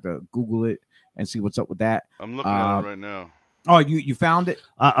probably gonna have to Google it and see what's up with that. I'm looking at it right now. Oh, you found it?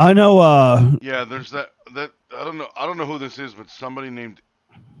 I know. Yeah, there's that I don't know who this is, but somebody named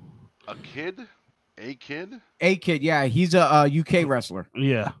a kid. Yeah, he's a UK wrestler.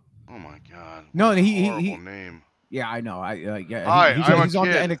 Yeah. Oh my god. No, What a he horrible name. Yeah, I know. Yeah. Hi, I'm he's a on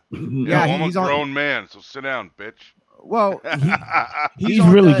kid. the Yeah, I'm a he's on. grown man, so sit down, bitch. Well, He's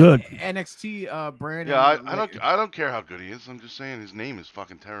on really the good. NXT brand. Yeah, I don't care how good he is. I'm just saying his name is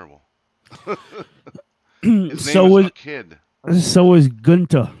fucking terrible. His So name is is a kid. so is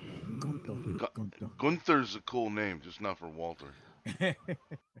Gunther. Gunther's a cool name, just not for Walter.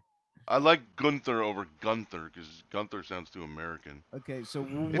 I like Gunther over Gunther because Gunther sounds too American. Okay, so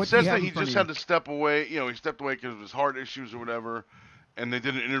It what says that he just had to step away. You know, he stepped away because of his heart issues or whatever. And they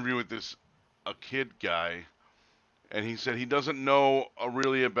did an interview with a kid guy, and he said he doesn't know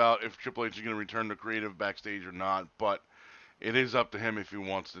really about if Triple H is going to return to creative backstage or not, but it is up to him if he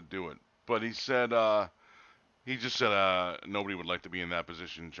wants to do it. But he said he just said nobody would like to be in that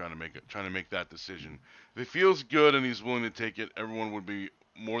position trying to make that decision. If he feels good and he's willing to take it, everyone would be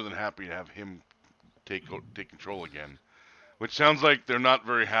more than happy to have him take control again. Which sounds like they're not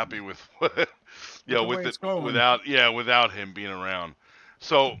very happy with without him being around.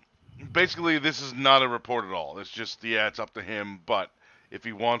 So basically this is not a report at all. It's just it's up to him, but if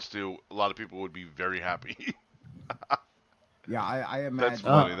he wants to, a lot of people would be very happy. Yeah, I imagine. That's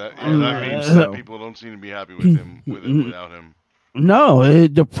funny. That means so. that people don't seem to be happy with him without him. No,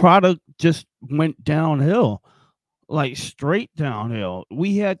 the product just went downhill, like straight downhill.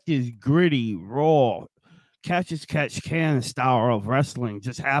 We had this gritty, raw, catch as catch can style of wrestling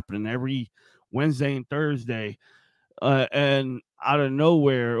just happening every Wednesday and Thursday, and out of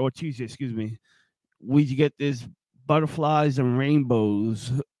nowhere, or Tuesday, excuse me, we get this butterflies and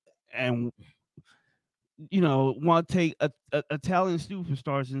rainbows, and want to take Italian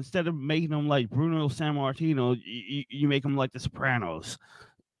superstars, instead of making them like Bruno Sammartino, you make them like the Sopranos.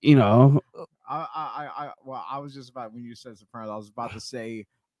 I was just about, when you said Sopranos, I was about to say,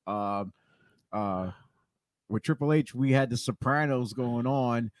 with Triple H, we had the Sopranos going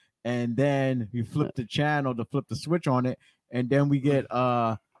on, and then you flip the channel to flip the switch on it, and then we get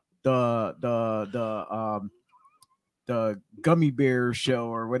the Gummy Bears show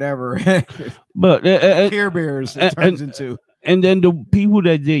or whatever, but Care Bears it turns into. And then the people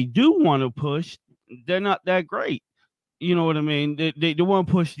that they do want to push, they're not that great. You know what I mean? They want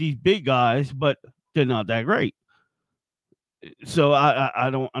to push these big guys, but they're not that great. So I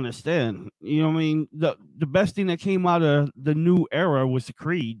don't understand. You know what I mean? The best thing that came out of the new era was the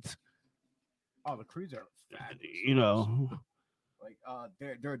Creeds. Oh, the Creeds are fabulous. Like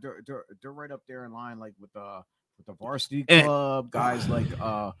they're right up there in line, like with the Varsity Club guys, like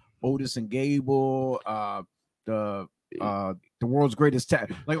Otis and Gable, the world's greatest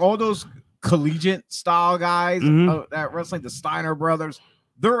like all those collegiate style guys that wrestling, the Steiner brothers,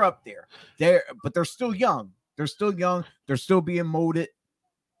 they're up there. But they're still young. They're still being molded.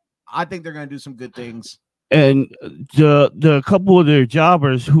 I think they're gonna do some good things. And the couple of their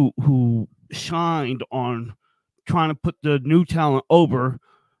jobbers who shined on trying to put the new talent over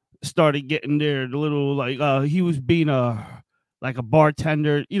started getting their little, like he was being like a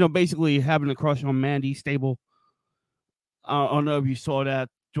bartender, basically having a crush on Mandy Stable. I don't know if you saw that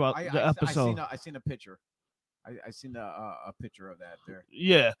throughout the episode. I seen a picture. I seen a picture of that there.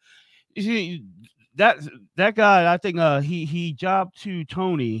 Yeah, you see that guy. I think he jobbed to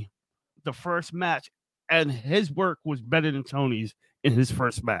Tony the first match, and his work was better than Tony's in his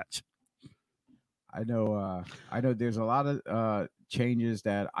first match. I know there's a lot of changes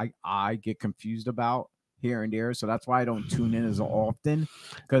that I get confused about here and there, so that's why I don't tune in as often,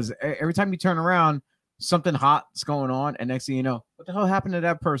 because every time you turn around, something hot's going on, and next thing you know, what the hell happened to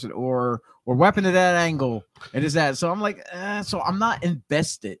that person, or what happened to that angle, and is that, so I'm like, so I'm not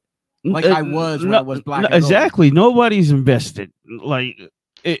invested like I was when it was black and gold. Exactly, nobody's invested. Like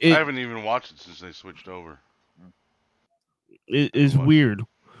I haven't even watched it since they switched over. It is weird.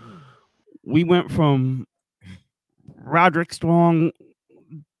 We went from Roderick Strong,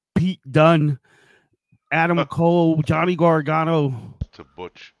 Pete Dunne, Adam Cole, Johnny Gargano to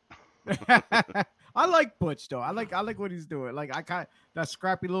Butch. I like Butch though. I like what he's doing. Like I kind of that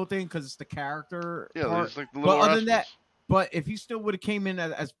scrappy little thing because it's the character. Yeah, part. it's like the little. But other than that, but if he still would have came in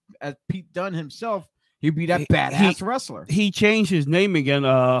as Pete Dunne himself, he'd be that badass wrestler. He changed his name again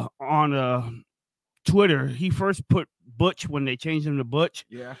on Twitter. He first put Butch when they changed him to Butch.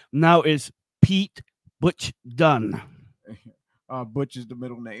 Yeah. Now it's Pete Butch Dunn. Butch is the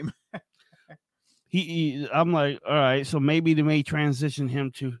middle name. I'm like, all right, so maybe they may transition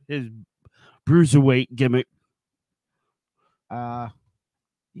him to his bruiserweight gimmick.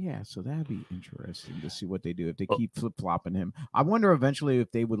 Yeah, so that'd be interesting to see what they do if they keep flip flopping him. I wonder eventually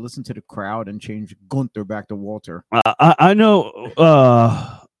if they would listen to the crowd and change Gunther back to Walter. I know.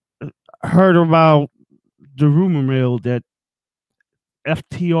 Heard about the rumor mill that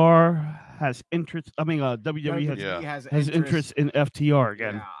FTR has interest. I mean, WWE has interest in FTR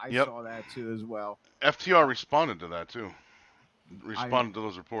again. Yeah, I saw that too as well. FTR responded to that too. Responded to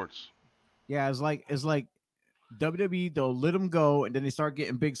those reports. Yeah, it's like WWE, they'll let them go, and then they start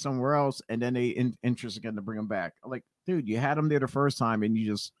getting big somewhere else, and then they interest again to bring them back. Like, dude, you had them there the first time, and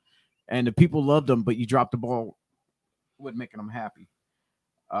and the people loved them, but you dropped the ball with making them happy.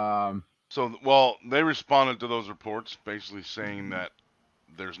 They responded to those reports, basically saying that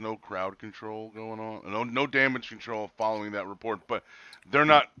there's no crowd control going on, no damage control following that report. But they're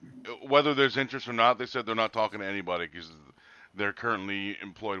not, whether there's interest or not, they said they're not talking to anybody because they're currently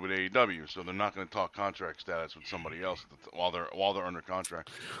employed with AEW, so they're not going to talk contract status with somebody else while they're under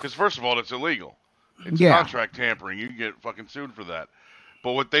contract. Because first of all, it's illegal. It's contract tampering. You can get fucking sued for that.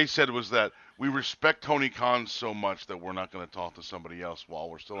 But what they said was that we respect Tony Khan so much that we're not going to talk to somebody else while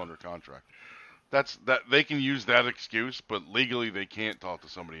we're still under contract. That's that they can use that excuse, but legally they can't talk to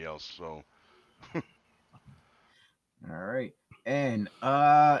somebody else. So, all right, and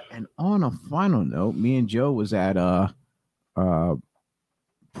on a final note, me and Joe was at Pro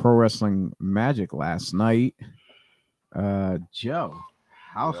Wrestling Magic last night. Joe,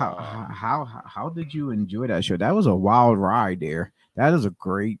 how did you enjoy that show? That was a wild ride there. That is a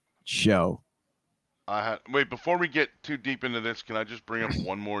great show. Before we get too deep into this, can I just bring up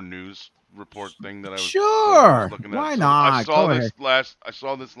one more news report thing that I was looking at? Why not? I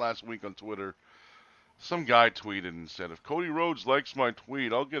saw this last week on Twitter. Some guy tweeted and said, "If Cody Rhodes likes my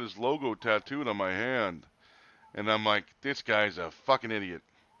tweet, I'll get his logo tattooed on my hand." And I'm like, this guy's a fucking idiot.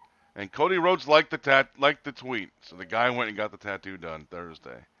 And Cody Rhodes liked the tweet, so the guy went and got the tattoo done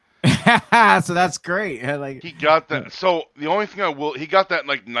Thursday. So that's great. Like he got that. So the only thing he got that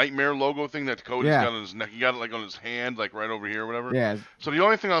like nightmare logo thing that Cody's got on his neck. He got it like on his hand, like right over here, or whatever. Yeah. So the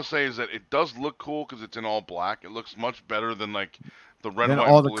only thing I'll say is that it does look cool because it's in all black. It looks much better than like the red, white,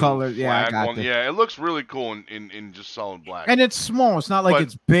 all blue the colors. Yeah, I got one. Yeah, it looks really cool in just solid black. And it's small. It's not like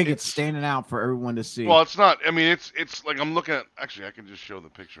it's big. It's standing out for everyone to see. Well, it's not. I mean, it's like I'm looking at. Actually, I can just show the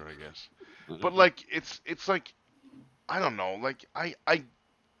picture, I guess. But like it's like I don't know. Like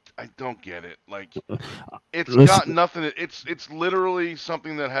I don't get it. Like it's got nothing. It's literally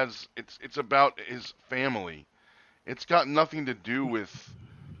something that has. It's about his family. It's got nothing to do with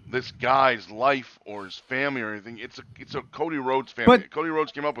this guy's life or his family or anything. It's a Cody Rhodes family. But Cody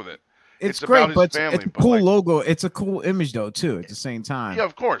Rhodes came up with it. It's great, about his family, it's a cool logo. It's a cool image though too. At the same time. Yeah,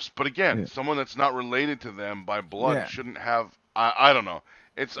 of course. But again, someone that's not related to them by blood shouldn't have. I don't know.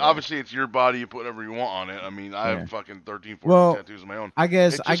 It's obviously it's your body. You put whatever you want on it. I mean, I have fucking 13, 14 tattoos of my own. I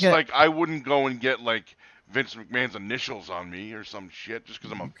guess like I wouldn't go and get like Vince McMahon's initials on me or some shit just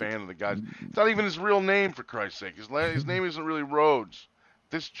because I'm a fan of the guy. It's not even his real name, for Christ's sake. His name isn't really Rhodes.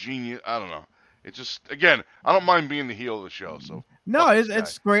 This genius, I don't know. It's just, again, I don't mind being the heel of the show. So no,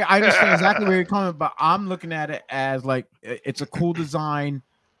 it's great. I understand exactly where you're coming, but I'm looking at it as like it's a cool design.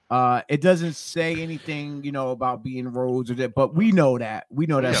 It doesn't say anything, about being Rhodes or that, but we know that. We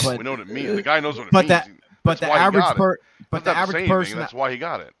know that. But we know what it means. The guy knows what it means. But the average person, that's why he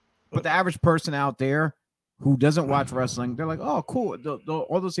got it. But the average person out there who doesn't watch wrestling, they're like, "Oh, cool."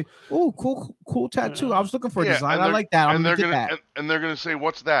 They'll say, "Oh, cool tattoo." I was looking for a design. I like that. I'm gonna get that. And they're gonna say,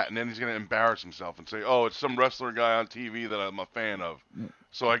 "What's that?" And then he's gonna embarrass himself and say, "Oh, it's some wrestler guy on TV that I'm a fan of."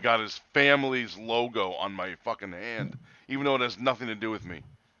 So I got his family's logo on my fucking hand, even though it has nothing to do with me.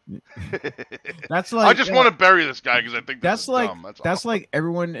 That's like I just want to bury this guy because I think that's like dumb. That's like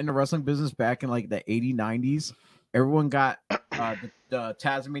everyone in the wrestling business back in like the 80s, 90s. Everyone got the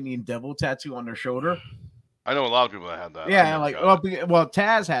Tasmanian devil tattoo on their shoulder. I know a lot of people that had that. Yeah, like well,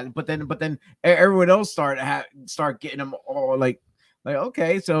 Taz had it, but then everyone else start getting them all like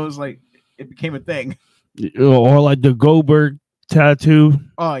okay, so it was like it became a thing. Or like the Goldberg tattoo.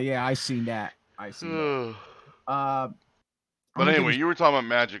 Oh yeah, I seen that. But anyway, you were talking about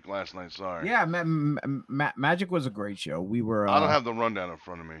Magic last night. Sorry. Yeah, Magic was a great show. We were. I don't have the rundown in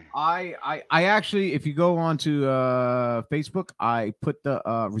front of me. I actually, if you go on to Facebook, I put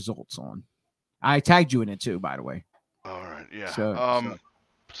the results on. I tagged you in it too, by the way. All right. Yeah.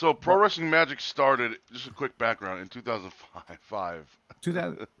 So Pro Wrestling Magic started. Just a quick background in 2005.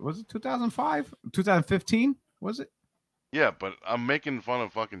 2000 was it 2005? 2015 was it? Yeah, but I'm making fun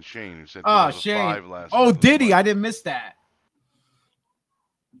of fucking Shane, who said Oh, 2005 Shane. last Oh, night. did he? I didn't miss that.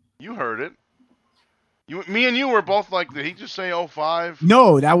 You heard it. Me and you were both like, did he just say 05?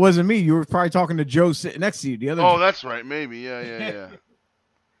 No, that wasn't me. You were probably talking to Joe sitting next to you. The other. Oh, that's right. Maybe. Yeah.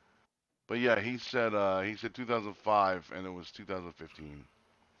 But yeah, he said 2005, and it was 2015.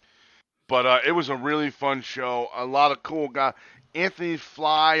 But it was a really fun show. A lot of cool guys. Anthony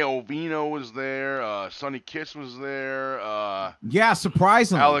Fly Ovino was there. Sonny Kiss was there. Yeah,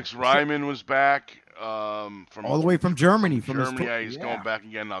 surprisingly. Alex Ryman was back. From all the way from Germany. From Germany, yeah, he's going back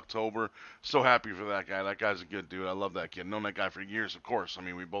again in October. So happy for that guy. That guy's a good dude. I love that kid. Known that guy for years, of course. I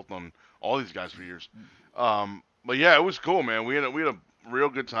mean, we both known all these guys for years. But yeah, it was cool, man. We had a real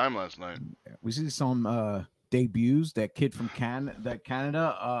good time last night. We see some debuts. That kid from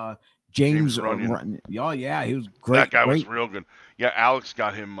Canada, James Runyon. Oh yeah, he was great. That guy was real good. Yeah, Alex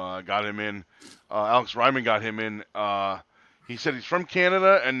got him in. Alex Ryman got him in. He said he's from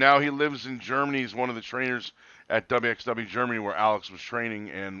Canada and now he lives in Germany. He's one of the trainers at WXW Germany, where Alex was training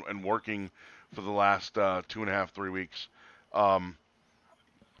and working for the last 2.5, 3 weeks.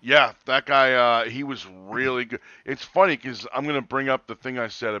 Yeah, that guy, he was really good. It's funny because I'm going to bring up the thing I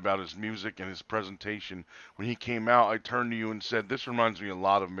said about his music and his presentation. When he came out, I turned to you and said, this reminds me a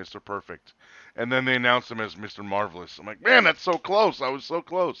lot of Mr. Perfect. And then they announced him as Mr. Marvelous. I'm like, man, that's so close. I was so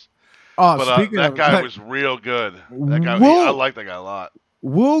close. Oh, but that guy was real good. That guy, I like that guy a lot.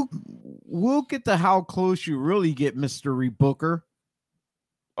 We'll get to how close you really get, Mr. Rebooker.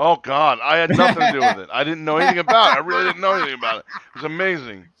 Oh, God. I had nothing to do with it. I didn't know anything about it. I really didn't know anything about it. It was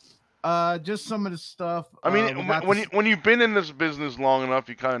amazing. Just some of the stuff. I mean, when you've been in this business long enough,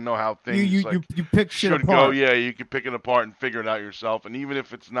 you kind of know how things you pick shit should apart. go. Yeah, you can pick it apart and figure it out yourself. And even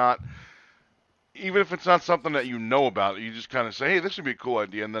if it's not something that you know about, you just kind of say, hey, this would be a cool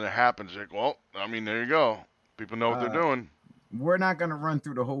idea. And then it happens. You're like, well, I mean, there you go. People know what they're doing. We're not going to run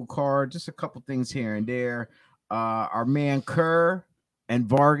through the whole card. Just a couple things here and there. Our man Kerr and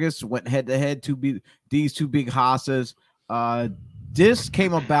Vargas went head-to-head. These two big hosses. This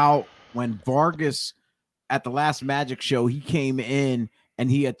came about when Vargas, at the last Magic show, he came in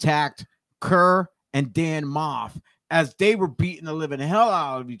and he attacked Kerr and Dan Moff as they were beating the living hell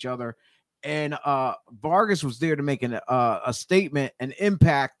out of each other. And Vargas was there to make a statement, an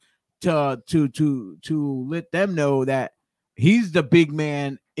impact to let them know that he's the big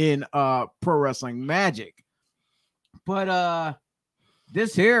man in pro wrestling Magic. But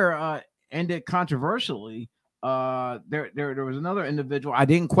this here ended controversially. There was another individual. I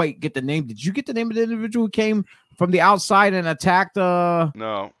didn't quite get the name. Did you get the name of the individual who came from the outside and attacked?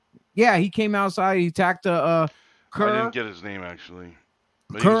 No. Yeah, he came outside. He attacked Kerr. I didn't get his name actually.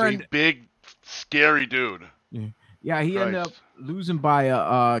 But Kerr, he was a big, scary dude. Yeah, he ended up losing by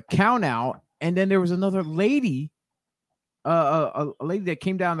a count out, and then there was another lady, a lady that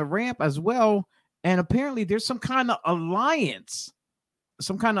came down the ramp as well, and apparently there's some kind of alliance,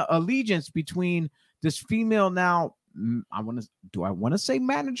 some kind of allegiance between this female now. Do I want to say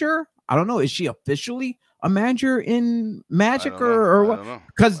manager? I don't know. Is she officially a manager in Magic or what?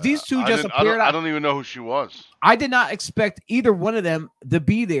 Because these two just appeared. I don't even know who she was. I did not expect either one of them to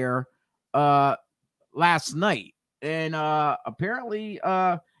be there last night. And apparently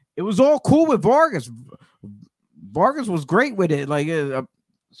it was all cool with Vargas. Vargas was great with it. Like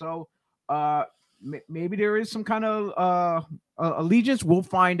maybe there is some kind of allegiance. We'll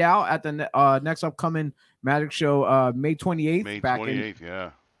find out at the next upcoming Magic show, May 28th. May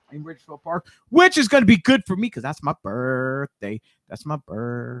 28th, in Richfield Park, which is going to be good for me because that's my birthday. That's my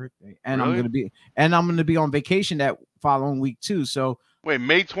birthday, and really? I'm going to be on vacation that following week too. So wait,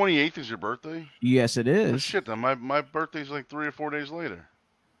 May 28th is your birthday? Yes, it is. Oh, shit, then my birthday's like 3 or 4 days later.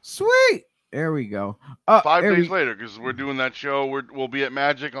 Sweet. There we go. 5 days later, because we're doing that show. We'll be at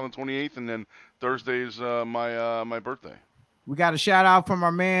Magic on the 28th, and then Thursday's my birthday. We got a shout out from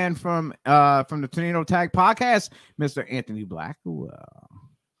our man from the Tornado Tag Podcast, Mr. Anthony Black.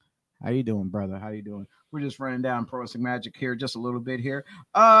 How you doing, brother? How you doing? We're just running down Pro Wrestling Magic here just a little bit here.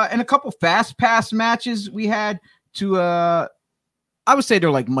 And a couple fast pass matches we had to I would say they're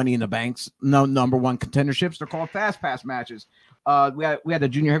like Money in the Banks, no number one contenderships. They're called fast pass matches. We had the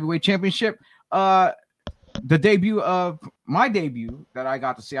Junior Heavyweight Championship. The debut of my debut that I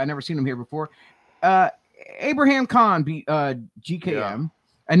got to see. I never seen him here before. Abraham Khan beat GKM. Yeah.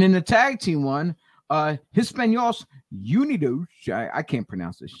 And in the tag team one, Hispanos Unidos. I can't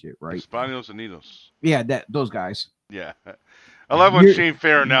pronounce this shit right. Hispanos Unidos. Yeah, those guys. Yeah. I love when Shane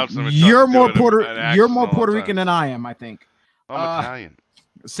Fair announced them. You're more Puerto Rican than I am, I think. I'm Italian.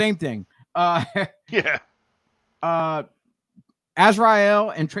 Same thing. Yeah. Azrael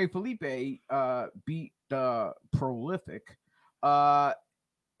and Trey Felipe beat Prolific. And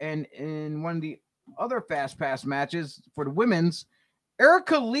in one of the other Fast Pass matches for the women's,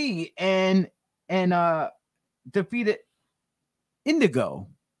 Erica Lee and defeated Indigo.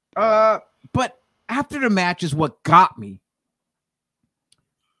 But after the match is what got me.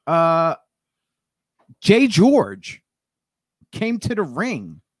 Jay George came to the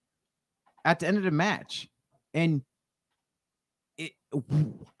ring at the end of the match, and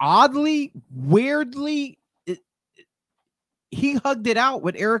weirdly, he hugged it out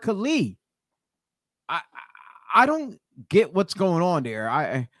with Erica Lee. I don't get what's going on there.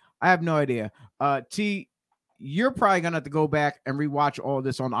 I have no idea. T, you're probably gonna have to go back and rewatch all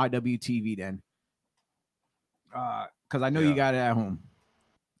this on IWTV then, because I know you got it at home.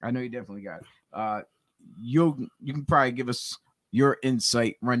 I know you definitely got it. You can probably give us your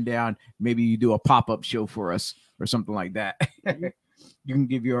insight rundown. Maybe you do a pop-up show for us or something like that. You can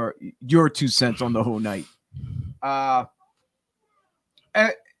give your 2 cents on the whole night.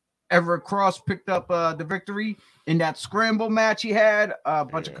 Everett Cross picked up the victory in that scramble match he had. A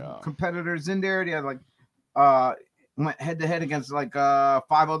bunch of competitors in there. They had went head to head against 5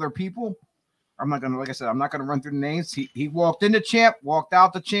 other people. I'm not gonna run through the names. He walked in the champ, walked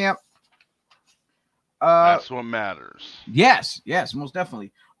out the champ. That's what matters. Yes, most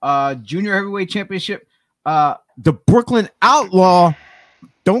definitely. Junior heavyweight championship. The Brooklyn Outlaw.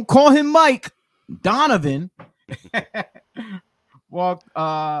 Don't call him Mike. Donovan.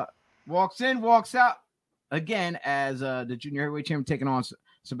 Walks in, walks out again as the junior heavyweight champion taking on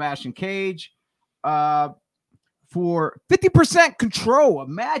Sebastian Cage for 50% control of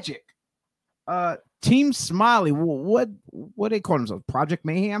Magic. Team Smiley, what they call themselves? Project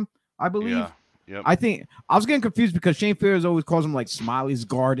Mayhem, I believe. Yeah. Yep. I think I was getting confused because Shane Fairs always calls them like Smiley's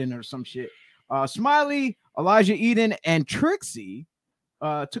Garden or some shit. Smiley, Elijah Eden, and Trixie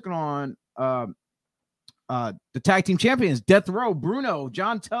took it on the tag team champions, Death Row, Bruno,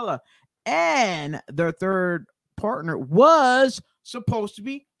 John Tella, and their third partner was supposed to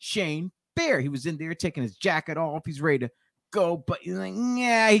be Shane Fair. He was in there taking his jacket off. He's ready to go, but he's like,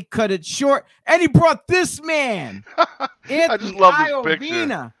 yeah, he cut it short. And he brought this man. I just love this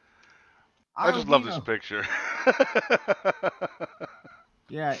picture. I just love this picture.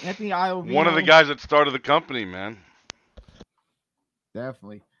 Yeah, Anthony Iovino. One of the guys that started the company, man.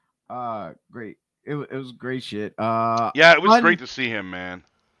 Definitely. Great. It was great shit. Yeah, it was great to see him, man.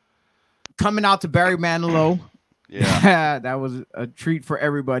 Coming out to Barry Manilow. Yeah. That was a treat for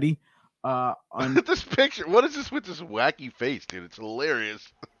everybody. This picture. What is this with this wacky face, dude? It's hilarious.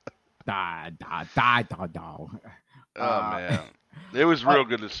 Oh, man. It was real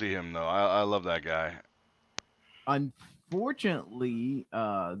good to see him, though. I love that guy. Unfortunately,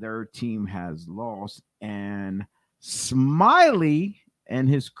 their team has lost, and Smiley and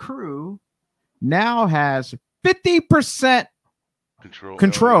his crew now has 50%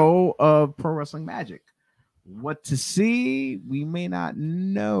 control of Pro Wrestling Magic. What to see, we may not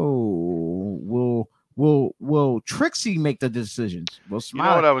know. Will Trixie make the decisions? Will Smiley? You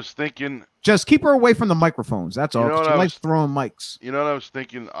know what I was thinking? Just keep her away from the microphones. That's all. She likes throwing mics. You know what I was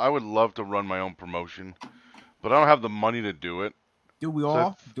thinking? I would love to run my own promotion, but I don't have the money to do it. Do we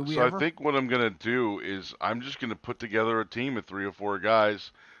all? Do we ever? I think what I'm going to do is I'm just going to put together a team of 3 or 4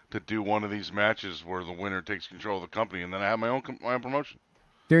 guys to do one of these matches where the winner takes control of the company, and then I have my own promotion.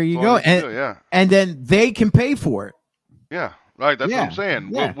 There you go. And then they can pay for it. Yeah. Right, that's what I'm saying.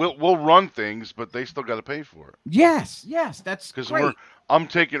 Yeah. We'll run things, but they still got to pay for it. Yes, that's because we're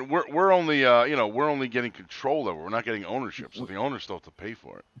only we're only getting control over. We're not getting ownership, so the owners still have to pay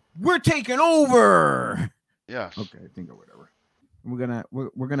for it. We're taking over. Yes. Okay, I think or whatever.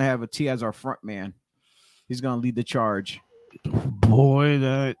 We're gonna have a T as our front man. He's gonna lead the charge. Boy,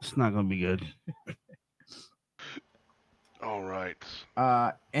 that's not gonna be good. All right.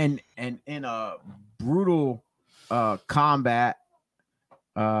 And in a brutal combat,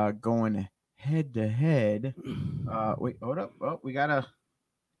 going head to head. Wait, hold up. Oh, we got a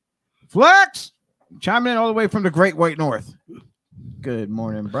Flex chiming in all the way from the Great White North. Good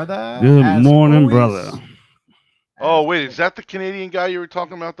morning, brother. Good morning, brother. Oh, wait, is that the Canadian guy you were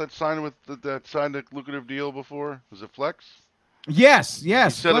talking about that signed a lucrative deal before? Was it Flex? Yes. He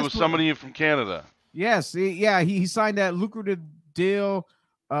said Flex, it was somebody from Canada. Yes, he signed that lucrative deal.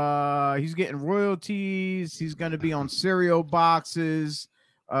 He's getting royalties. He's going to be on cereal boxes.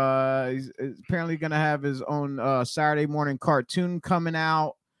 He's apparently going to have his own Saturday morning cartoon coming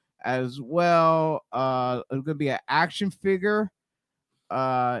out as well. It's going to be an action figure.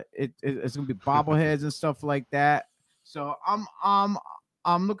 It's going to be bobbleheads and stuff like that. So I'm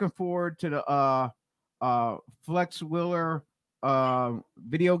looking forward to the Flex Wheeler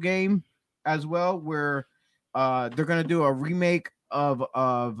video game as well, where they're gonna do a remake of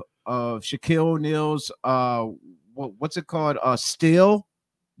Shaquille O'Neal's what's it called? Still,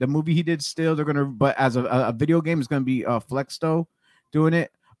 the movie he did. Still, they're gonna, but as a video game, it's gonna be Flexto doing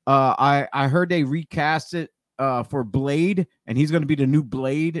it. I heard they recast it for Blade, and he's gonna be the new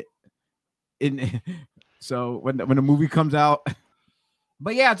Blade. So when the movie comes out.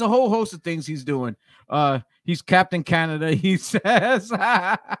 But yeah, it's a whole host of things he's doing. He's Captain Canada, he says.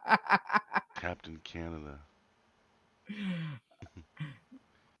 Captain Canada.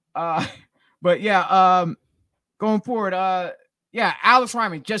 But yeah, going forward, yeah, Alex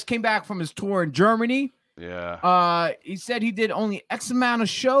Ryman just came back from his tour in Germany. Yeah. He said he did only X amount of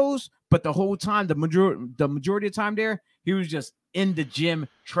shows, but the whole time, the majority of the time there, he was just in the gym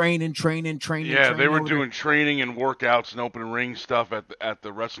training. Yeah, they were doing training and workouts and open ring stuff at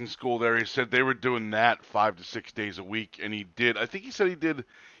the wrestling school there. He said they were doing that 5 to 6 days a week, and he did. I think he said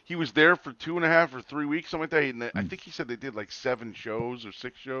he was there for 2.5 or 3 weeks, something like that. And I think he said they did like 7 shows or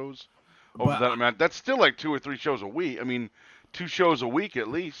 6 shows over that amount. That's still like 2 or 3 shows a week. I mean, 2 shows a week at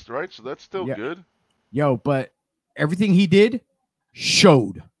least, right? So that's still good. Yo, but everything he did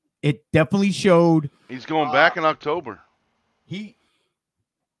showed. It definitely showed. He's going back in October.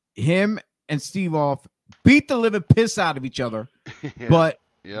 Him and Steve Off beat the living piss out of each other. But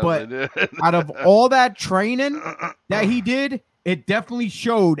out of all that training that he did, it definitely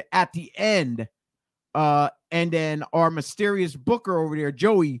showed at the end. And then our mysterious booker over there,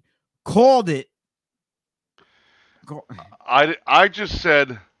 Joey, called it. I just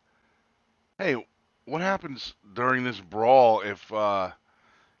said, hey, what happens during this brawl if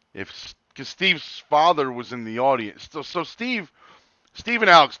because Steve's father was in the audience. So Steve and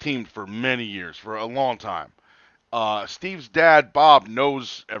Alex teamed for many years, for a long time. Steve's dad, Bob,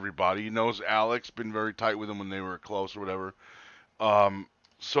 knows everybody. He knows Alex, been very tight with him when they were close or whatever.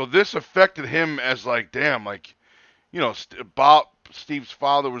 So this affected him as like, damn, like, you know, Steve's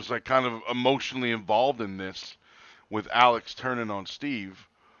father was like kind of emotionally involved in this with Alex turning on Steve.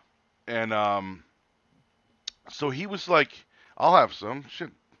 And so he was like, I'll have some.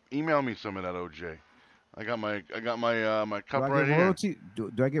 Shit, email me some of that, OJ. I got my cup right here.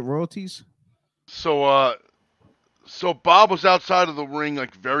 Do I get royalties? So Bob was outside of the ring,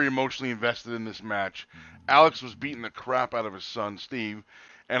 like very emotionally invested in this match. Alex was beating the crap out of his son, Steve,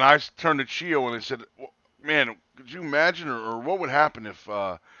 and I turned to Chio and I said, "Man, could you imagine, or what would happen if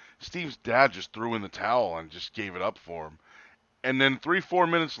Steve's dad just threw in the towel and just gave it up for him?" And then 3-4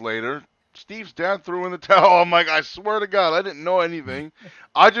 minutes later, Steve's dad threw in the towel. I'm like, I swear to God, I didn't know anything.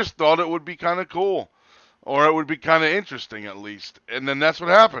 I just thought it would be kind of cool. Or it would be kind of interesting, at least. And then that's what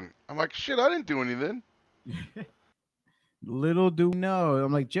happened. I'm like, shit, I didn't do anything. Little do know.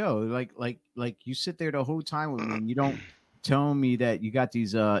 I'm like, Joe, like you sit there the whole time with me and you don't tell me that you got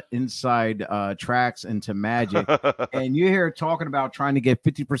these inside tracks into Magic. And you're here talking about trying to get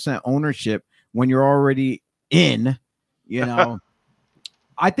 50% ownership when you're already in, you know.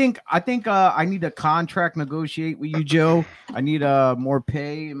 I think I need to contract negotiate with you, Joe. I need more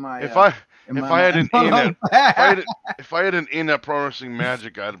pay in my. If I had an in at Pro Wrestling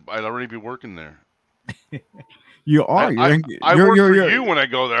Magic, I'd already be working there. You are. I work for you when I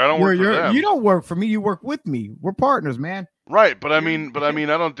go there. I don't work for them. You don't work for me. You work with me. We're partners, man. Right, but I mean,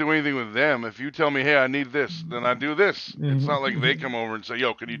 I don't do anything with them. If you tell me, hey, I need this, then I do this. It's not like they come over and say,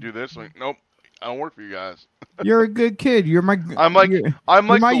 yo, can you do this? I'm like, nope, I don't work for you guys. You're a good kid. You're my. I'm like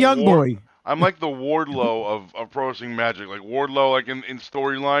my young boy. I'm like the Wardlow of Pro Wrestling Magic. Like Wardlow, like in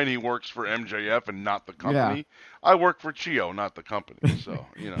storyline, he works for MJF and not the company. Yeah. I work for Chio, not the company. So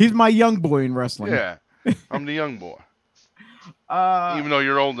you know, he's my young boy in wrestling. Yeah, I'm the young boy. Even though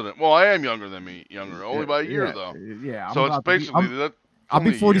you're older than, well, I am younger than me, only by a year though. Yeah. So it's basically that. I'll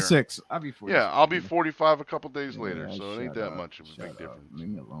be 46. I'll be 46. Yeah, I'll be 45 a couple days later. So it ain't that much of a big difference. Leave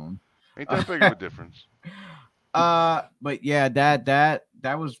me alone. Ain't that big of a difference. But yeah,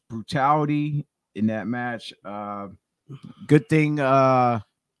 that was brutality in that match. Good thing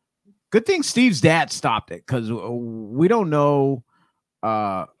Steve's dad stopped it, because we don't know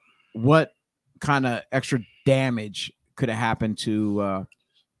what kind of extra damage could have happened to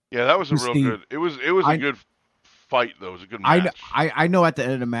yeah, that was a real good. It was a good fight though. It was a good match. I know at the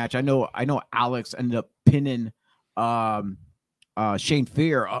end of the match, I know Alex ended up pinning Shane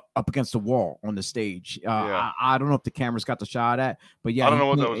Fear up against the wall on the stage. I don't know if the cameras got the shot at, but yeah, I don't know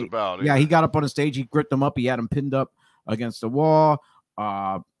what that was about. Yeah, he got up on the stage, he gripped him up, he had him pinned up against the wall.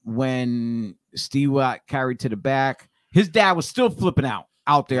 When Steve got carried to the back, his dad was still flipping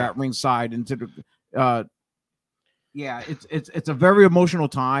out there at ringside into the. Yeah, it's a very emotional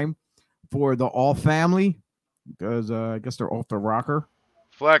time for the All family, because I guess they're off the rocker.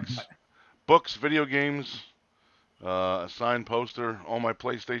 Flex, books, video games, a signed poster. All my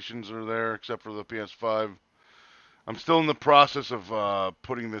PlayStations are there except for the PS5. I'm still in the process of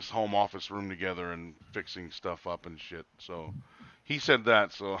putting this home office room together and fixing stuff up and shit. So he said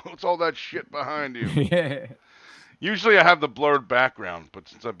that. So what's all that shit behind you? Yeah. Usually I have the blurred background, but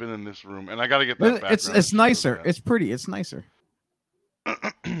since I've been in this room, and I got to get that background. It's nicer. It's pretty. It's nicer.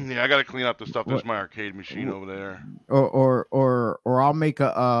 Yeah, I got to clean up the stuff. There's my arcade machine over there. Or I'll make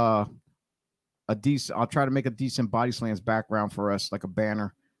a decent. I'll try to make a decent Body Slams background for us, like a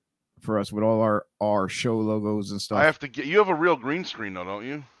banner for us with all our show logos and stuff. I have to get. You have a real green screen though, don't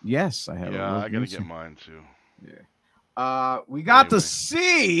you? Yes, I have. Yeah, I got to get mine too. Yeah. We got to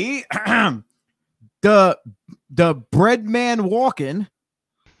see the bread man walking.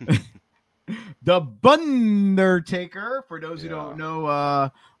 The Bundertaker, for those who don't know,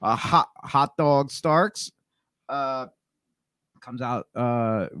 hot dog Starks, comes out,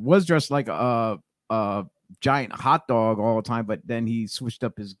 was dressed like a giant hot dog all the time, but then he switched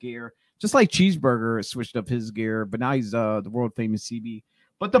up his gear, just like Cheeseburger switched up his gear, but now he's the world famous CB.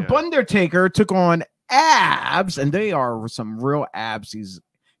 But the Bundertaker took on abs, and they are some real abs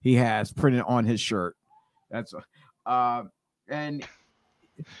he has printed on his shirt. That's and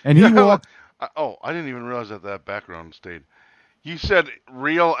he walked. I didn't even realize that background stayed. You said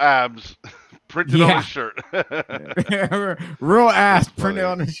real abs printed on his shirt. Real ass printed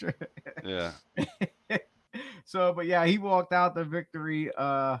on his shirt. Yeah. So, but yeah, he walked out the victory.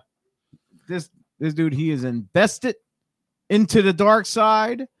 This dude, he is invested into the dark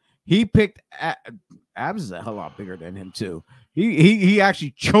side. He picked abs is a hell lot bigger than him too. He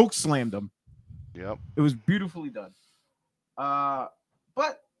actually choke slammed him. Yep. It was beautifully done.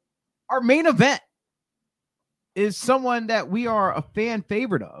 But our main event is someone that we are a fan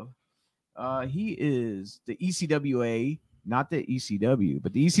favorite of. He is the ECWA, not the ECW,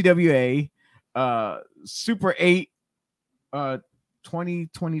 but the ECWA Super 8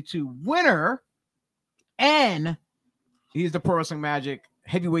 2022 winner. And he's the Pro Wrestling Magic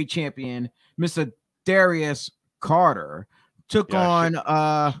heavyweight champion, Mr. Darius Carter. Took on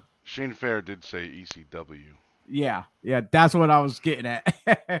Shane Fair did say ECW. Yeah, that's what I was getting at.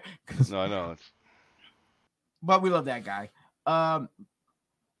 No, I know. But we love that guy.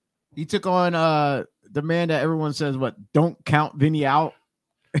 He took on the man that everyone says, don't count Vinny out.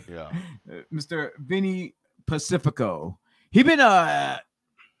 Yeah. Mr. Vinny Pacifico. He been as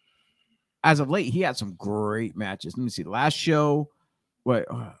of late, he had some great matches. Let me see. Last show,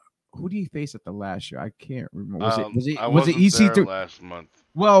 who did he face at the last show? I can't remember. Was it EC3 last month?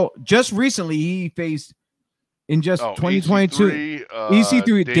 Well, just recently he faced in just 2022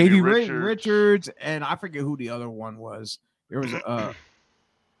 EC3 Davey Richards, and I forget who the other one was. There was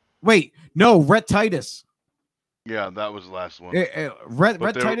Rhett Titus. Yeah, that was the last one. Rhett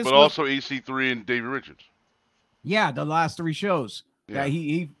Titus, but also EC3 and Davey Richards. Yeah, the last three shows that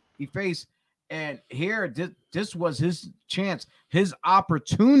he faced, and here this was his chance, his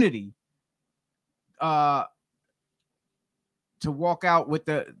opportunity, to walk out with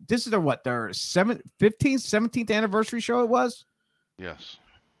their 15th, 17th anniversary show it was? Yes.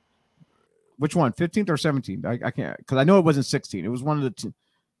 Which one? 15th or 17th? I can't, because I know it wasn't 16. It was one of the two.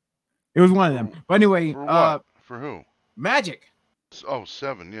 It was one of them. But anyway, for who? Magic. Oh,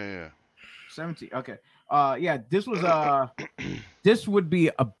 7. Yeah. 17. Okay. This was this would be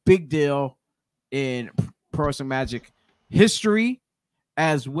a big deal in Pro Wrestling Magic history,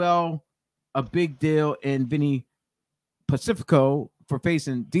 as well a big deal in Vinny Pacifico for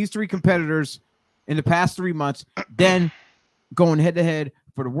facing these three competitors in the past 3 months, then going head to head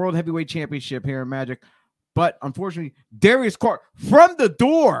for the World Heavyweight Championship here in Magic. But unfortunately, Darius Carter from the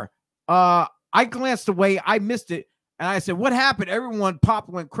door. I glanced away, I missed it, and I said, "What happened?" Everyone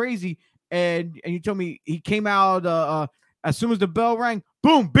went crazy, and you told me he came out as soon as the bell rang.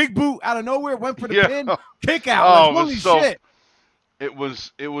 Boom, big boot out of nowhere, went for the pin, kick out. Oh, holy shit! It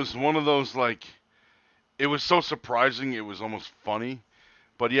was one of those, like, it was so surprising, it was almost funny.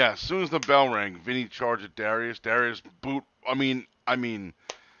 But yeah, as soon as the bell rang, Vinny charged at Darius. Darius boot. I mean,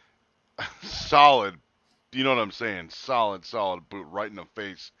 solid. You know what I'm saying? Solid boot right in the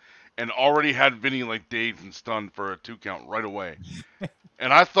face. And already had Vinny like dazed and stunned for a 2 count right away.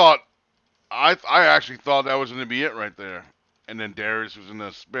 And I actually thought that was going to be it right there. And then Darius was going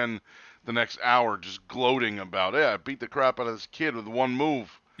to spend the next hour just gloating about, I beat the crap out of this kid with one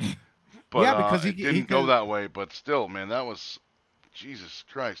move. But because it didn't go that way. But still, man, that was, Jesus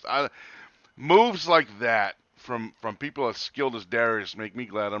Christ. Moves like that from people as skilled as Darius make me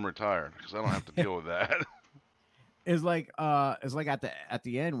glad I'm retired, because I don't have to deal with that. It's like at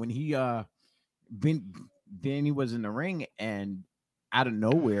the end when Vinny was in the ring, and out of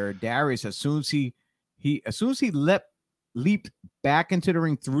nowhere, Darius, as soon as he leaped back into the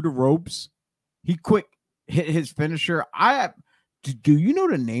ring through the ropes, he quick hit his finisher. Do you know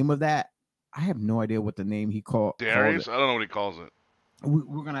the name of that? I have no idea what the name he called Darius? it. I don't know what he calls it.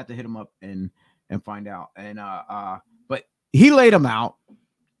 We're gonna have to hit him up and find out. And but he laid him out.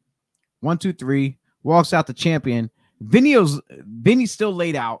 1, 2, 3. Walks out the champion. Vinny's still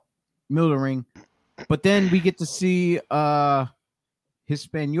laid out, middle of the ring. But then we get to see Hispanos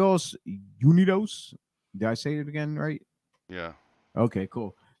Unidos. Did I say it again right? Yeah. Okay,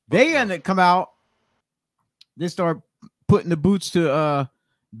 cool. They end up come out. They start putting the boots to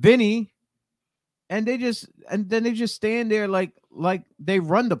Vinny, and then they just stand there like they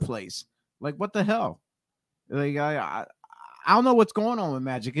run the place. Like, what the hell? Like I don't know what's going on with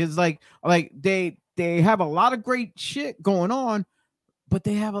Magic. It's like they have a lot of great shit going on, but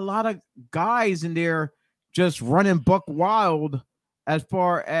they have a lot of guys in there just running buck wild as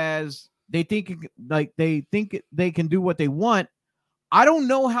far as they think they can do what they want. I don't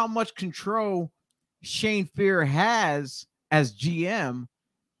know how much control Shane Fear has as GM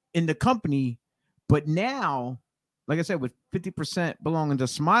in the company, but now, like I said, with 50% belonging to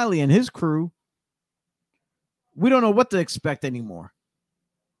Smiley and his crew, we don't know what to expect anymore.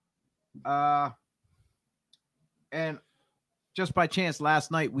 And just by chance,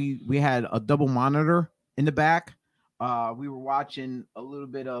 last night we had a double monitor in the back. We were watching a little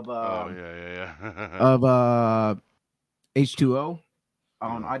bit of of H2O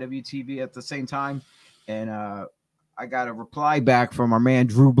on IWTV at the same time, and I got a reply back from our man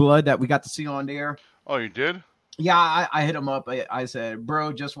Drew Blood that we got to see on there. Oh, you did? Yeah, I hit him up. I said,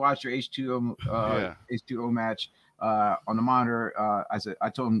 bro, just watch your H2O H2O match on the monitor. I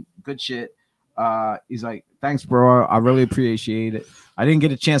told him good shit. He's like, thanks, bro. I really appreciate it. I didn't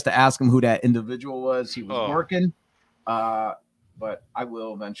get a chance to ask him who that individual was. He was working. But I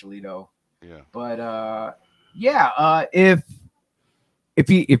will eventually though. Yeah. But if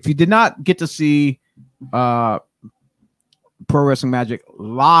you did not get to see Pro Wrestling Magic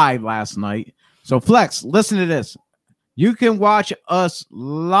live last night, so Flex, listen to this. You can watch us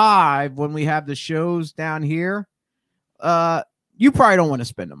live when we have the shows down here. You probably don't want to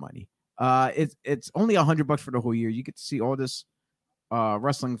spend the money. It's only $100 for the whole year. You get to see all this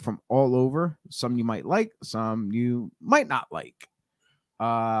wrestling from all over. Some you might like, some you might not like.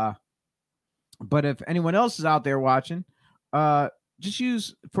 But if anyone else is out there watching, just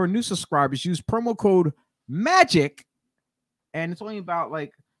use, for new subscribers, use promo code MAGIC, and it's only about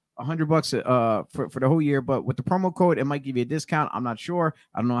like $100 for the whole year. But with the promo code, it might give you a discount. I'm not sure.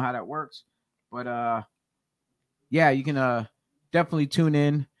 I don't know how that works, but yeah, you can definitely tune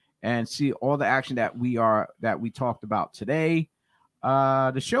in and see all the action that we talked about today.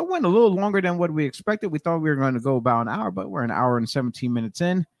 The show went a little longer than what we expected. We thought we were going to go about an hour, but we're an hour and 17 minutes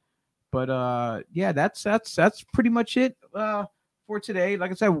in. But yeah, that's pretty much it for today.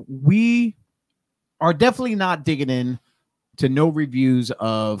 Like I said, we are definitely not digging in to no reviews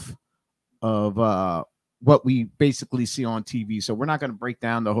of what we basically see on TV. So we're not going to break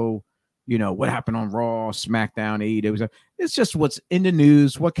down the whole, what happened on Raw, SmackDown, AEW. It's just what's in the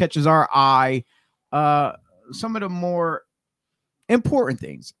news, what catches our eye, some of the more important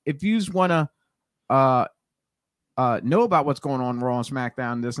things. If you just want to know about what's going on Raw and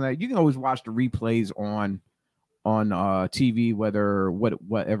SmackDown, this and that, you can always watch the replays on TV,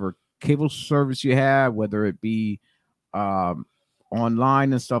 whatever cable service you have, whether it be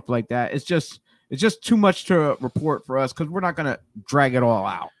online and stuff like that. It's just too much to report for us because we're not gonna drag it all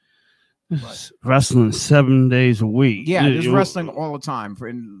out. But wrestling 7 days a week. Yeah, there's wrestling all the time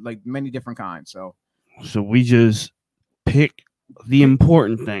in like many different kinds. So we just pick the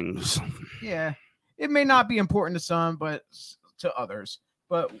important things. Yeah, it may not be important to some, but to others.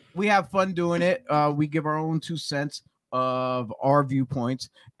 But we have fun doing it. We give our own 2 cents of our viewpoints,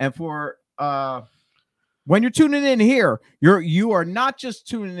 and for when you're tuning in here, you are not just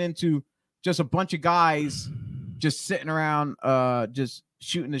tuning into just a bunch of guys just sitting around, just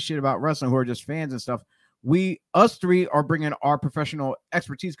shooting the shit about wrestling who are just fans and stuff. Us three are bringing our professional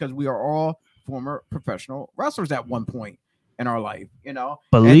expertise because we are all former professional wrestlers at one point in our life,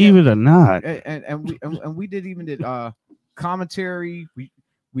 Believe it or not. And we did commentary.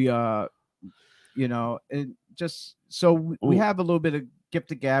 We and just so we have a little bit of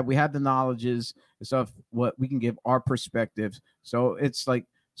gift of gab. We have the knowledges and stuff, what we can give our perspectives. So it's like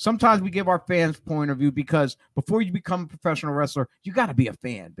sometimes we give our fans' point of view because before you become a professional wrestler, you got to be a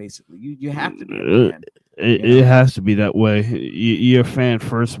fan. Basically, you have to be a fan. It has to be that way. You're a fan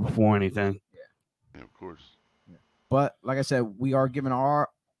first before anything. Yeah, of course. But like I said, we are giving our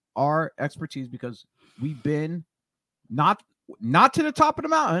expertise because we've been not to the top of the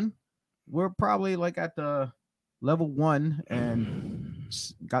mountain. We're probably like at the level 1 and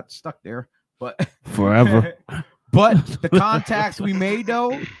got stuck there, but Forever. But the contacts we made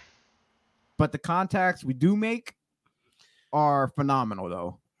though, but the contacts we do make are phenomenal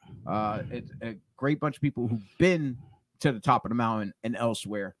though. It's a great bunch of people who've been to the top of the mountain and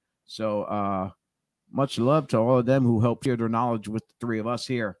elsewhere. So much love to all of them who helped share their knowledge with the three of us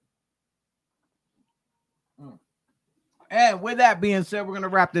here. And with that being said, we're gonna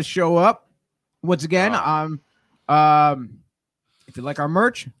wrap this show up. Once again, if you like our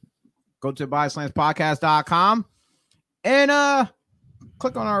merch, go to BodySlamsPodcast.com and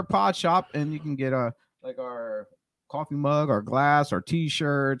click on our pod shop, and you can get like our coffee mug, our glass, our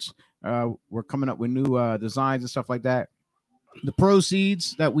t-shirts. We're coming up with new designs and stuff like that. The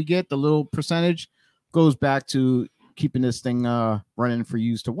proceeds that we get, the little percentage, goes back to keeping this thing running for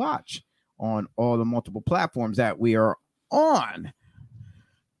you to watch on all the multiple platforms that we are on.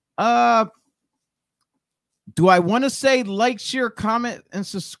 Do I want to say like, share, comment, and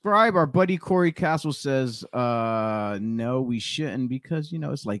subscribe? Our buddy Corey Castle says no, we shouldn't, because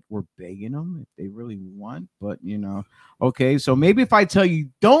it's like we're begging them if they really want. But okay, so maybe if I tell you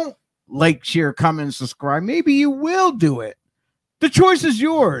don't like, share, comment, and subscribe, maybe you will do it. The choice is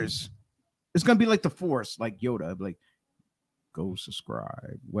yours. It's gonna be like the Force, like Yoda, like go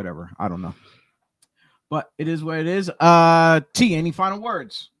subscribe, whatever. I don't know, but it is what it is. T, any final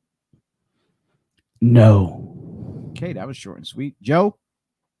words? No. Okay, that was short and sweet. Joe?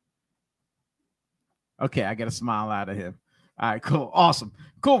 Okay, I got a smile out of him. All right, cool. Awesome.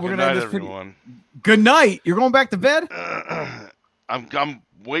 Cool. We're Good gonna night, end this everyone. Good night. You're going back to bed? I'm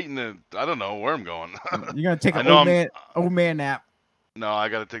waiting to. I don't know where I'm going. You're gonna take I an know old man nap. No, I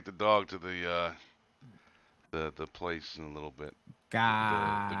got to take the dog to the place in a little bit.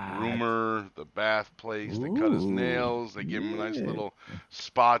 God. The groomer, the bath place. They cut his nails. They give him a nice little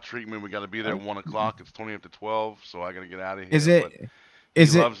spa treatment. We got to be there at 1 o'clock. It's 20 after 12, so I got to get out of here. He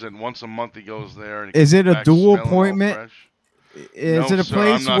loves it. Once a month he goes there. And is it a dual smelling all appointment? fresh. Is No, it a sir,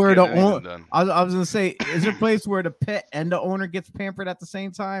 place I'm not where the getting anything owner? done. I was gonna say, is it a place where the pet and the owner gets pampered at the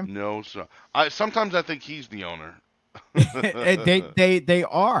same time? No, sir. Sometimes I think he's the owner. They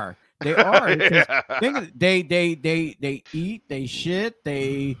are. They are. Yeah. They eat. They shit.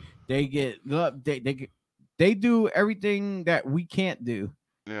 They do everything that we can't do.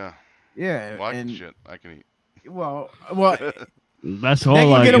 Yeah. Yeah. Well, I can shit. I can eat. Well. That's all They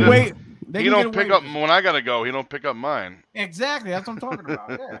can I get do. away. He don't pick up when I gotta go. He don't pick up mine. Exactly. That's what I'm talking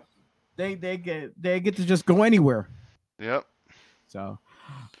about. Yeah. They get to just go anywhere. Yep. So, all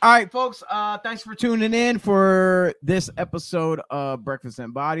right, folks. Thanks for tuning in for this episode of Breakfast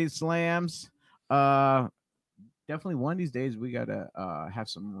and Body Slams. Definitely one of these days we gotta have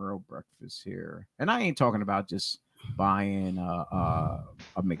some real breakfast here, and I ain't talking about just buying a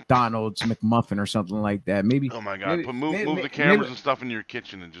McDonald's McMuffin or something like that. Maybe. Oh my God! Maybe, move the cameras and stuff in your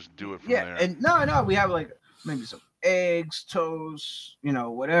kitchen and just do it from there. And no, we have like maybe some eggs, toast,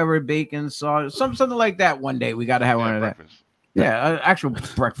 whatever, bacon, sauce, something like that. One day we got to have one of that. Yeah, actual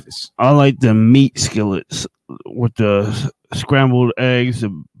breakfast. I like the meat skillets with the scrambled eggs, the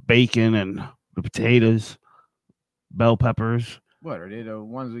bacon, and the potatoes, bell peppers. What are they? The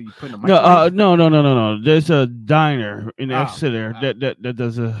ones that you put in the microwave? No. There's a diner in Exeter that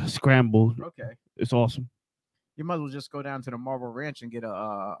does a scrambled. Okay, it's awesome. You might as well just go down to the Marble Ranch and get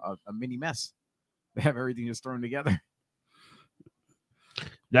a mini mess. They have everything just thrown together.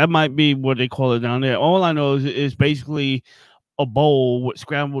 That might be what they call it down there. All I know is basically a bowl with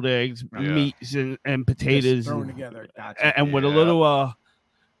scrambled eggs, meats, and potatoes thrown together. Gotcha. And with a little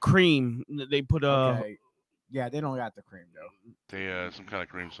cream. They put okay. Yeah, they don't got the cream though. They some kind of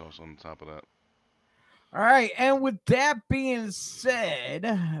cream sauce on top of that. All right, and with that being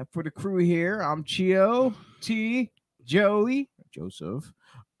said, for the crew here, I'm Chio, T, Joey, Joseph.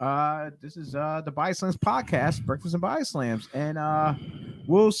 This is the Body Slams podcast, Breakfast and Body Slams, and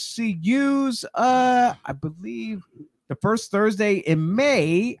we'll see yous. I believe the first Thursday in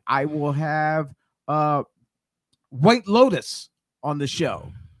May, I will have White Lotus on the show.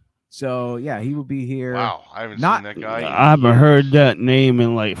 So yeah, he will be here. Wow, I haven't seen that guy. I haven't heard that name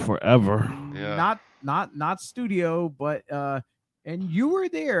in like forever. Yeah. Not studio, but and you were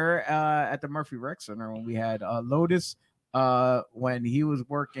there at the Murphy Rec Center when we had Lotus when he was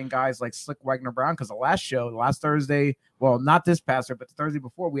working guys like Slick Wagner Brown, because the last Thursday, well, not this past year, but the Thursday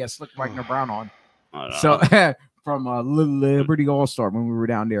before, we had Slick Wagner Brown on. So from Liberty All-Star when we were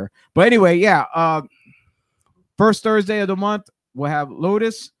down there. But anyway, yeah, first Thursday of the month we'll have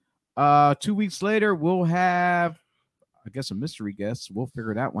Lotus. 2 weeks later, we'll have, I guess, a mystery guest. We'll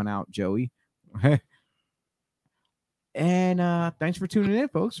figure that one out, Joey. And thanks for tuning in,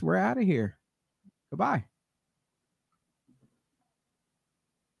 folks. We're out of here. Goodbye.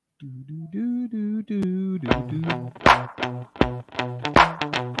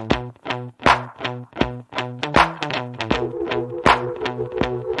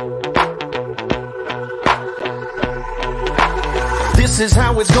 This is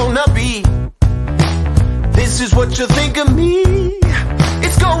how it's gonna be. This is what you think of me.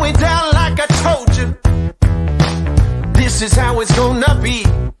 It's going down like I told you. This is how it's gonna be.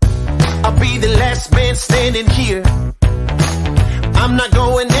 I'll be the last man standing here. I'm not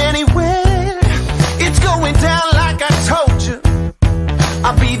going anywhere. It's going down like I told you.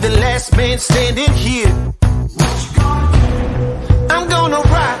 I'll be the last man standing here. What you gonna do? I'm gonna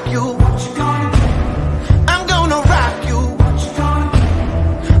rock you. What you gonna do? I'm gonna rock you. What you gonna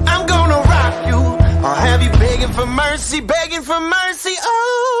do? I'm gonna rock you. I'll have you begging for mercy,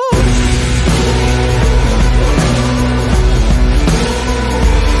 oh.